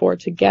daughter before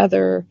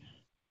together,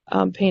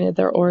 painted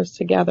their auras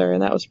together,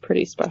 and that was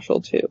pretty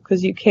special too.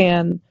 Because I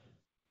can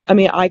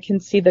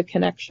see the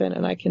connection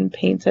and I can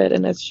paint it,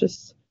 and it's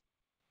just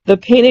the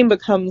painting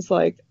becomes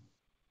like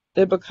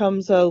it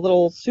becomes a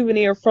little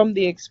souvenir from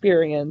the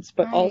experience,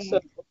 but also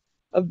Right.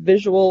 a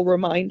visual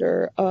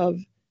reminder of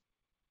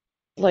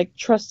like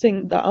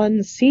trusting the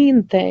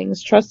unseen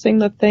things, trusting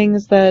the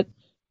things that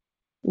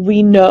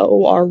we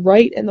know are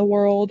right in the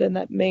world and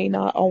that may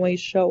not always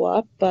show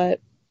up, but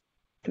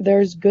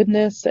there's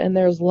goodness and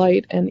there's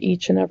light in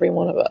each and every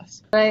one of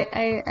us.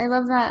 I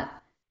love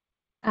that.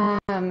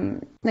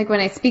 Like when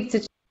I speak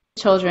to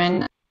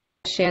children, I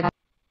share that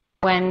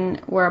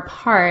when we're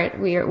apart,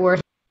 we're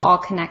all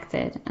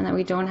connected, and that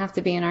we don't have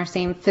to be in our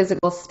same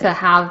physical to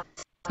have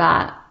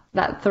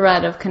that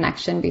thread of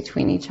connection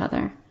between each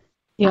other.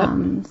 Yep.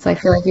 So I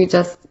feel like you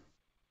just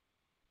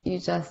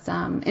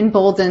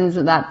emboldened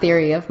that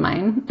theory of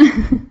mine.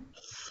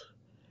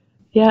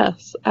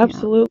 Yes, Yeah.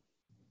 absolutely.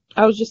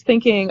 I was just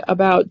thinking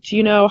about, do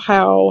you know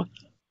how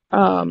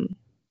um,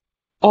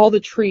 all the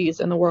trees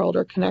in the world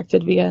are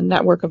connected via a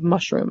network of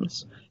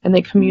mushrooms and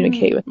they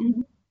communicate with.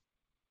 Mm-hmm.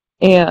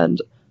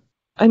 And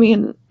I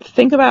mean,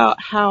 think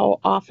about how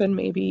often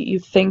maybe you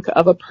think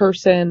of a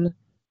person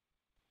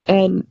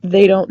and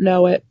they don't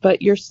know it,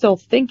 but you're still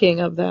thinking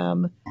of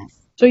them. Yes.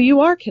 So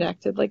you are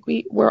connected. Like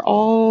we are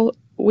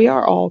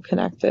all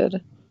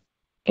connected.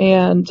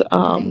 And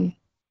Right.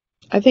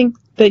 I think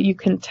that you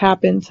can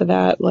tap into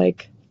that,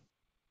 like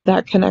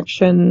that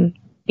connection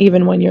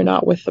even when you're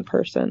not with the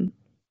person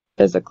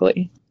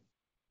physically.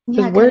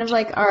 Because Yeah, kind of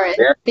like our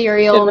we're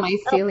ethereal connected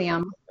right now.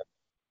 mycelium.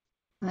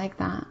 I like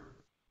that.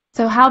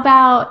 So how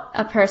about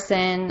a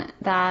person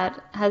that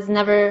has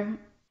never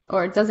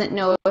or doesn't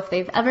know if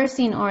they've ever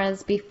seen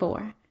auras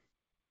before?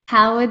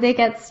 How would they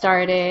get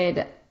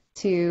started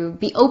to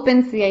be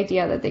open to the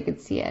idea that they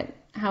could see it?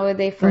 How would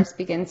they first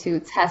begin to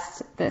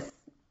test this?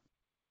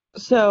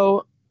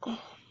 So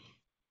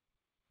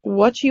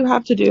what you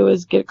have to do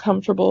is get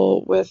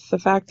comfortable with the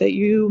fact that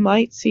you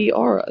might see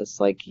auras.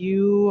 Like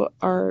you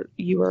are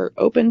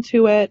open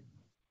to it,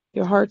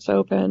 your heart's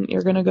open,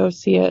 you're gonna go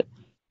see it.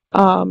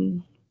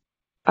 Um,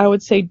 I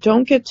would say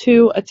don't get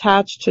too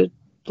attached to,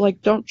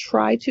 like, don't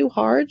try too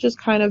hard, just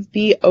kind of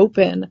be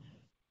open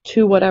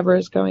to whatever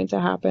is going to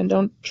happen.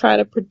 Don't try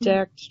to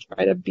predict,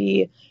 try to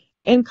be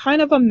in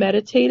kind of a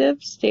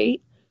meditative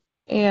state.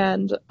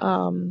 And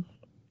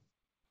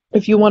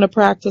if you want to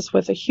practice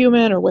with a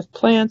human or with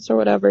plants or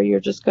whatever, you're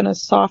just going to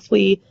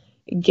softly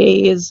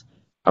gaze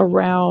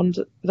around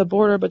the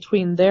border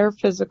between their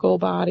physical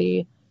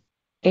body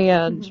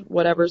and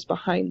whatever's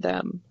behind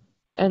them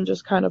and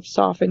just kind of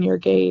soften your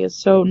gaze.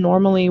 So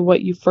normally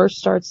what you first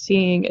start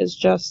seeing is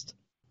just,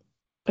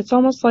 it's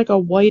almost like a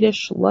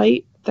whitish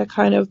light that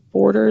kind of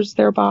borders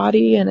their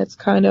body, and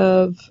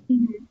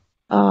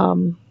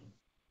um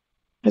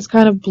it's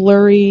kind of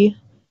blurry,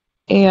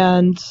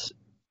 and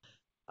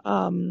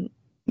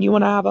you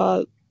want to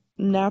have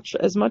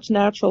as much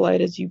natural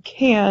light as you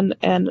can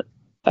and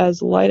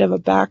as light of a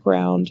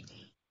background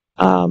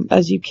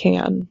as you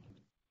can,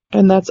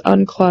 and that's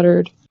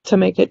uncluttered to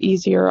make it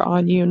easier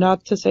on you.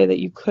 Not to say that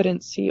you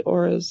couldn't see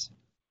auras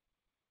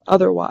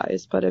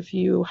otherwise, but if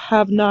you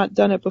have not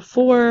done it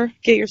before,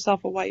 get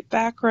yourself a white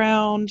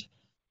background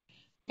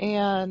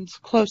and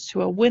close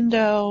to a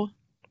window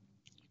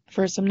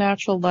for some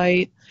natural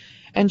light,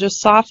 and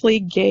just softly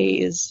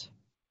gaze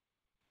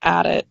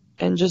at it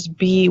and just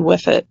be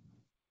with it.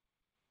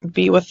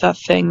 Be with that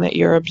thing that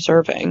you're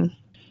observing,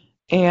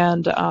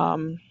 and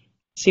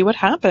see what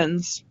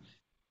happens.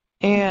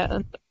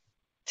 And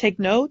take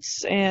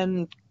notes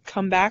and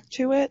come back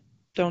to it.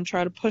 Don't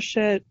try to push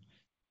it,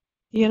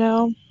 you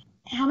know?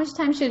 How much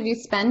time should you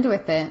spend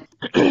with it?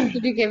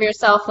 Should you give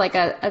yourself like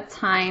a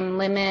time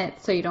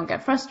limit so you don't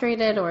get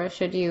frustrated, or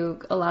should you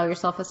allow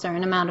yourself a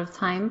certain amount of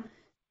time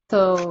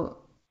so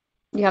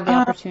you have the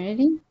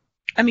opportunity?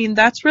 I mean,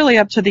 that's really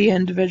up to the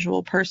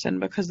individual person,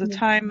 because the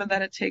time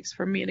that it takes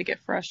for me to get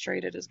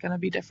frustrated is going to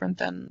be different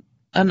than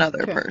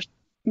another True. person.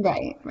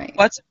 Right, right.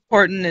 What's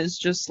important is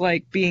just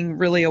like being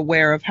really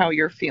aware of how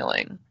you're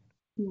feeling.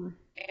 Yeah.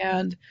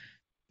 And,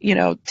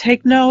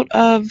 take note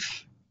of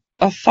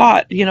a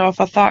thought. If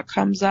a thought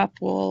comes up,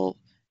 well,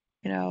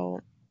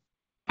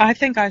 I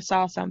think I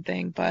saw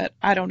something, but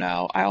I don't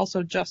know. I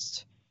also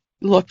just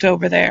looked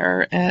over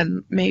there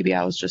and maybe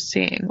I was just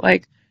seeing.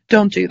 Like,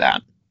 don't do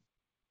that.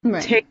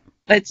 Right.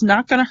 It's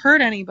not going to hurt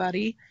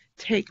anybody.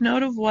 Take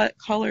note of what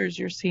colors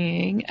you're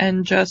seeing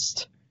and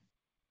just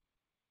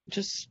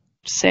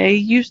say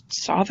you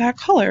saw that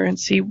color and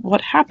see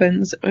what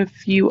happens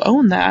if you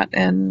own that.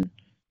 And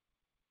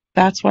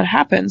that's what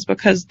happens,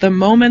 because the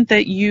moment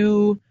that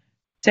you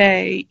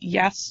say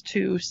yes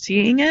to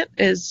seeing it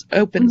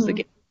opens the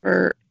gate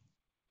for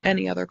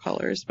any other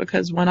colors.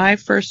 Because when I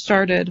first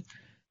started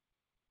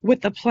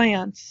with the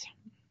plants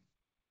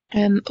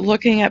and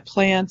looking at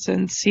plants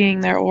and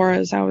seeing their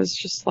auras, I was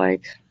just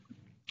like,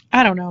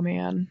 I don't know,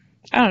 man.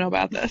 I don't know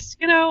about this.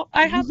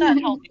 I have that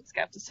healthy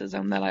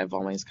skepticism that I've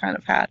always kind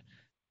of had.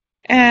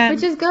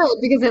 Which is good,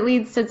 because it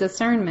leads to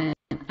discernment,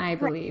 I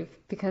believe.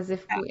 Because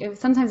if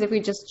sometimes if we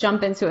just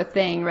jump into a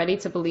thing ready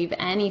to believe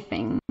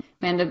anything,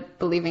 we end up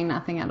believing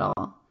nothing at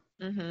all.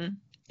 Mm-hmm.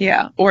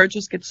 Yeah, or it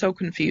just gets so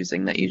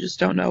confusing that you just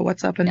don't know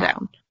what's up and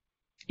down.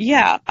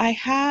 Yeah, I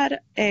had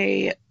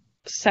a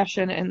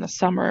session in the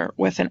summer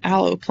with an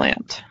aloe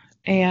plant,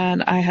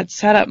 and I had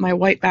set up my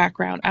white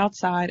background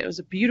outside. It was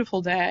a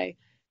beautiful day,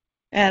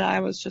 and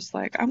I was just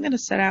like, I'm going to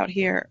sit out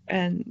here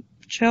and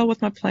chill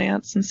with my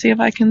plants and see if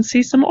I can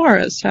see some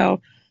auras. So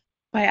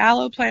my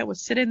aloe plant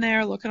was sitting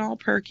there looking all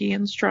perky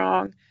and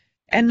strong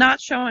and not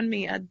showing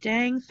me a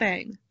dang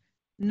thing.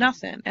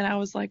 Nothing. And I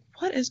was like,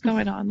 what is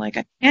going on? Like,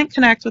 I can't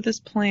connect with this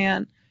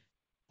plant.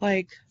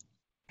 Like,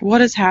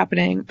 what is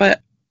happening?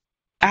 But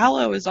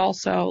aloe is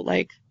also,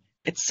 like,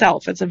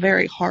 itself, it's a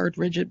very hard,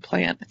 rigid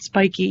plant. It's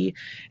spiky.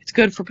 It's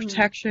good for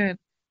protection.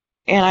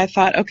 And I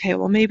thought, okay,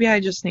 well, maybe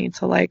I just need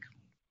to, like,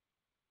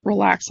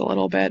 relax a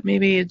little bit.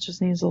 Maybe it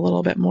just needs a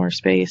little bit more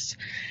space.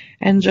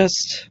 And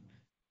just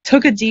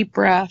took a deep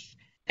breath,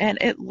 and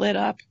it lit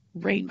up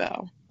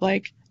rainbow.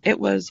 Like,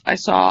 I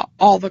saw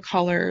all the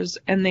colors,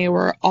 and they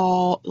were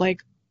all,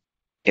 like,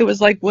 it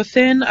was like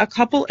within a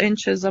couple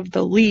inches of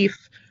the leaf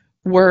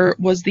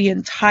was the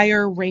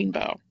entire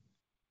rainbow.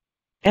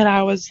 And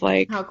I was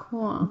like, how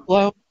cool.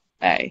 Blown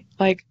away.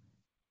 Like,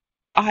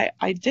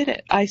 I did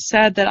it. I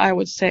said that I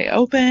would stay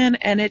open,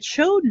 and it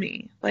showed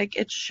me. Like,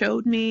 it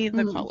showed me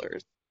the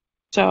colors.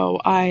 So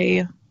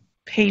I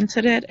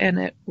painted it, and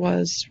it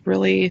was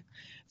really,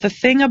 the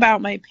thing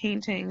about my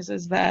paintings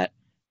is that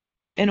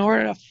in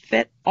order to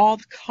fit all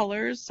the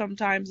colors,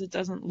 sometimes it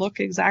doesn't look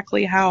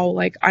exactly how,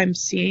 like, I'm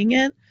seeing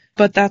it,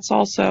 but that's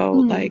also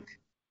like,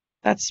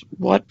 that's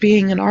what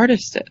being an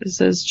artist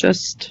is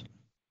just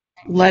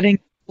letting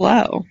it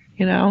flow,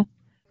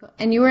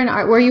 And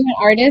were you an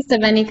artist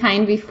of any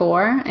kind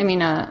before? I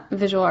mean, a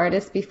visual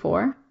artist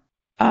before?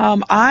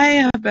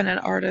 I have been an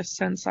artist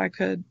since I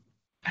could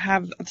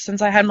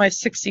since I had my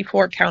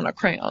 64 count of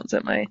crayons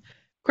at my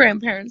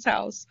grandparents'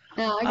 house.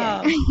 Oh,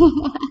 Um, okay.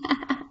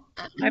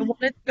 I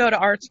wanted to go to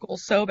art school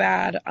so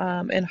bad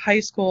in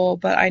high school,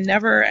 but I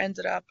never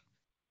ended up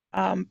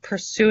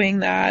pursuing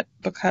that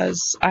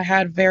because I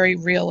had very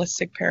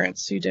realistic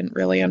parents who didn't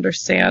really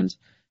understand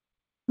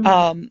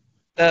um,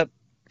 the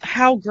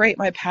how great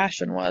my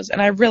passion was,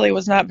 and I really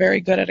was not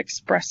very good at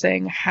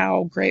expressing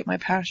how great my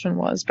passion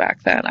was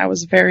back then. I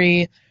was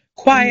very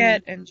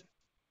quiet and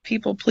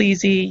people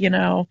pleasy,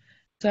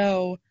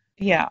 So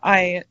yeah,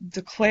 I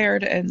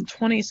declared in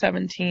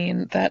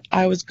 2017 that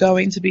I was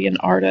going to be an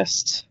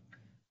artist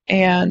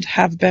and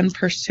have been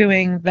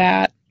pursuing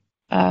that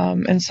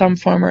in some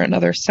form or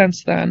another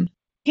since then.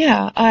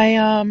 Yeah,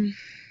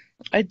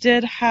 I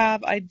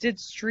did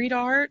street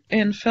art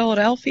in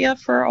Philadelphia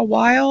for a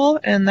while,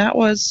 and that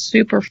was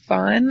super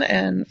fun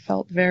and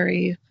felt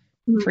very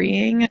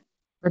freeing,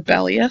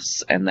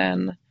 rebellious. And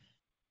then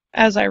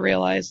as I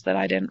realized that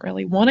I didn't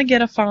really want to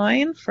get a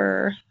fine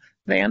for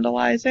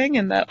vandalizing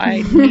and that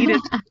I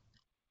needed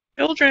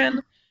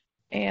children,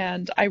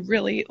 and I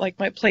really, like,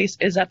 my place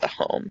is at the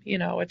home,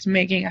 it's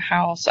making a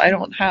house. I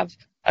don't have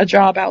a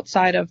job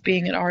outside of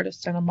being an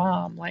artist and a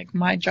mom. Like,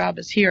 my job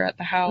is here at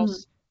the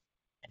house.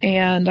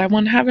 And I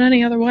wouldn't have it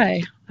any other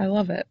way. I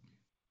love it.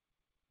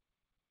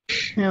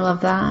 I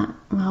love that.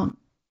 Well,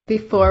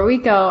 before we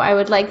go, I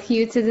would like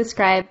you to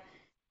describe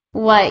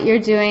what you're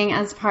doing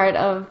as part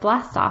of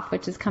Blast Off,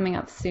 which is coming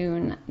up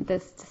soon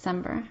this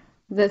December.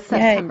 This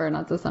September,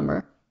 not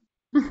December.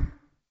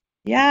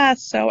 Yeah,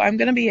 so I'm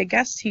going to be a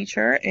guest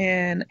teacher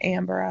in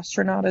Amber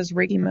Astronauta's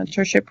Reiki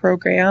mentorship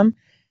program.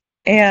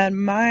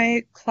 And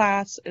my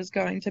class is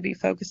going to be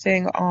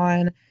focusing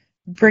on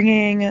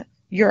bringing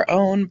your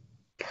own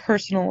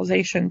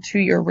personalization to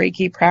your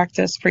Reiki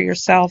practice for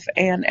yourself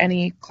and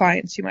any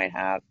clients you might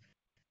have.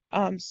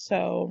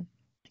 So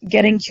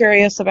getting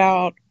curious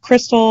about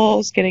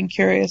crystals, getting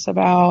curious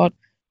about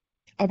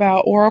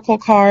oracle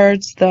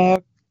cards,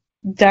 the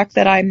deck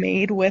that I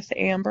made with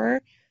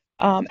Amber.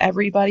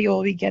 Everybody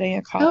will be getting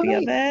a copy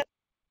of it.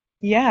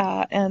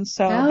 Yeah, and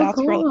so that's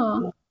cool. really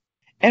cool.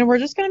 And we're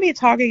just going to be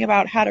talking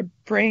about how to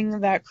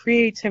bring that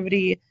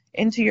creativity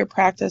into your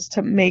practice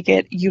to make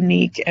it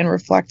unique and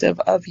reflective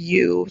of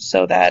you,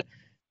 so that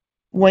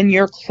when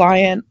your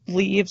client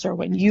leaves or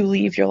when you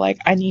leave, you're like,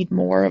 I need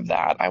more of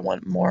that. I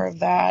want more of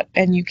that.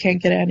 And you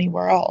can't get it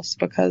anywhere else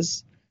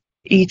because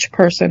each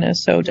person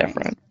is so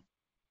different.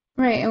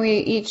 Right. And we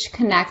each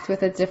connect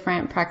with a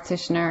different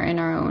practitioner in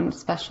our own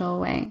special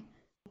way.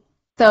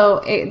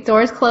 So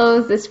doors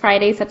close this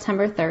Friday,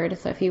 September 3rd.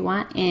 So if you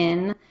want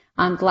in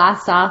on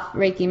Blast Off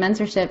Reiki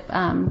Mentorship,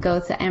 go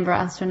to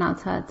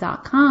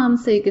amberastronauta.com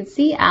so you could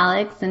see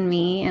Alex and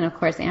me and, of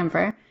course,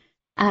 Amber.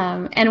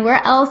 And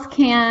where else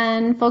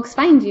can folks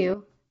find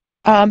you?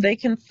 They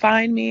can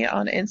find me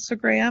on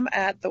Instagram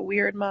at the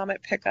Weird Mom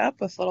at Pickup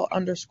with little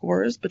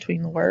underscores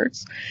between the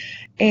words.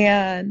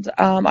 And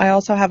I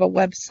also have a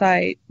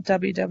website,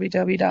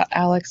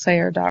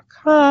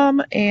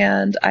 www.alexsayer.com,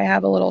 and I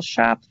have a little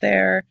shop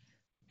there.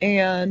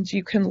 And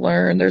you can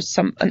learn, there's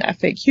an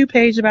FAQ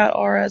page about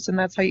auras, and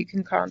that's how you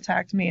can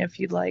contact me if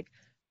you'd like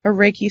a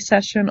Reiki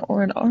session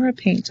or an aura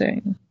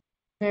painting.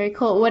 Very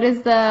cool. What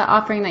is the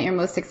offering that you're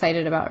most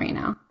excited about right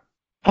now?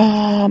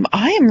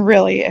 I am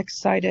really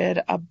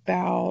excited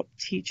about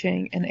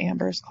teaching in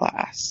Amber's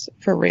class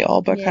for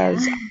real,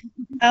 because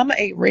I'm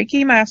a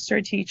Reiki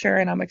master teacher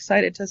and I'm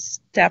excited to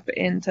step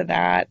into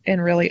that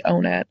and really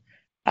own it,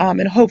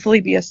 and hopefully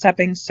be a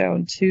stepping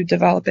stone to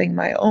developing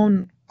my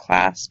own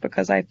class,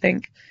 because I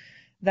think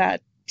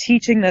that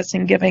teaching this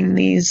and giving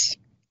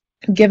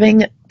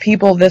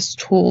people this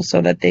tool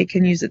so that they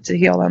can use it to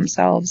heal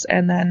themselves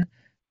and then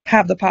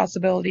have the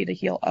possibility to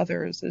heal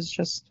others is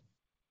just,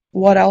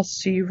 what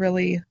else do you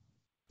really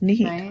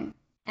need? Right.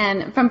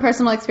 And from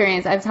personal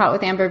experience, I've taught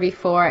with Amber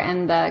before,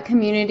 and the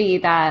community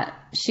that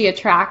she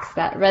attracts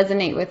that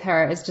resonate with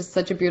her is just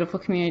such a beautiful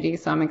community.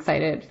 So I'm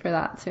excited for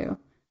that too.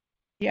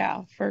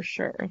 Yeah, for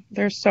sure.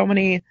 There's so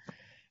many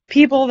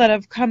people that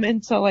have come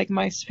into like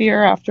my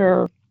sphere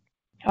after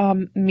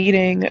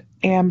meeting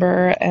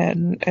Amber,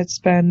 and it's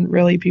been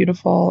really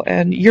beautiful.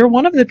 And you're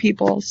one of the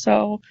people,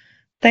 so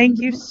thank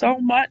you so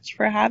much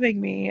for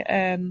having me.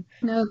 And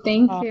no,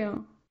 thank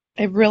you.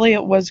 It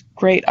was a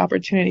great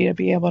opportunity to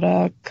be able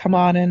to come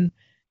on and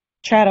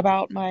chat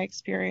about my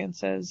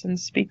experiences and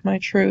speak my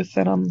truth.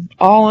 And I'm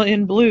all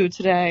in blue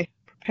today,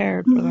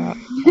 prepared for that.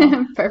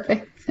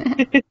 Perfect.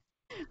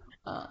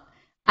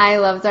 I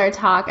loved our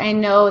talk. I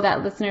know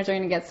that listeners are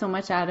going to get so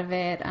much out of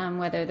it,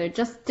 whether they're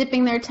just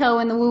dipping their toe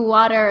in the woo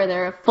water or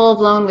they're a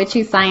full-blown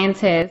witchy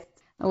scientist.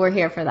 We're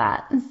here for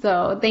that.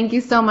 So thank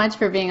you so much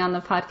for being on the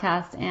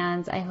podcast,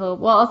 and I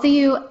hope, I'll see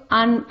you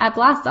at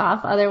Blast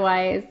Off.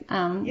 Otherwise,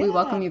 we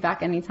welcome you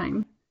back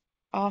anytime.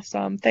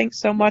 Awesome.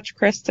 Thanks so much,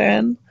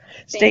 Kristen.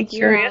 Stay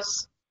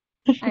curious.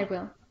 I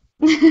will.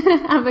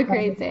 Have a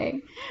great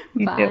day.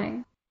 Bye.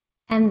 Too.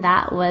 And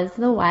that was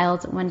the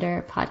Wild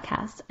Wonder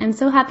podcast. I'm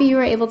so happy you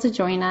were able to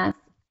join us.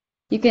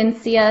 You can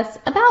see us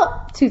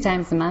about 2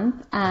 times a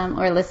month,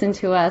 or listen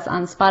to us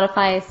on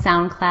Spotify,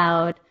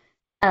 SoundCloud,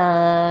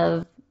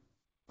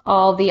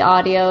 all the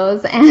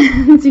audios,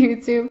 and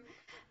YouTube.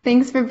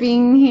 Thanks for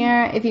being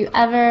here. If you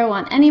ever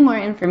want any more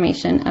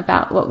information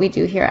about what we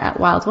do here at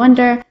Wild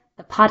Wonder,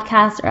 the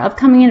podcast, or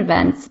upcoming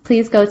events,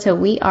 please go to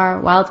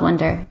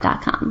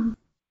wearewildwonder.com.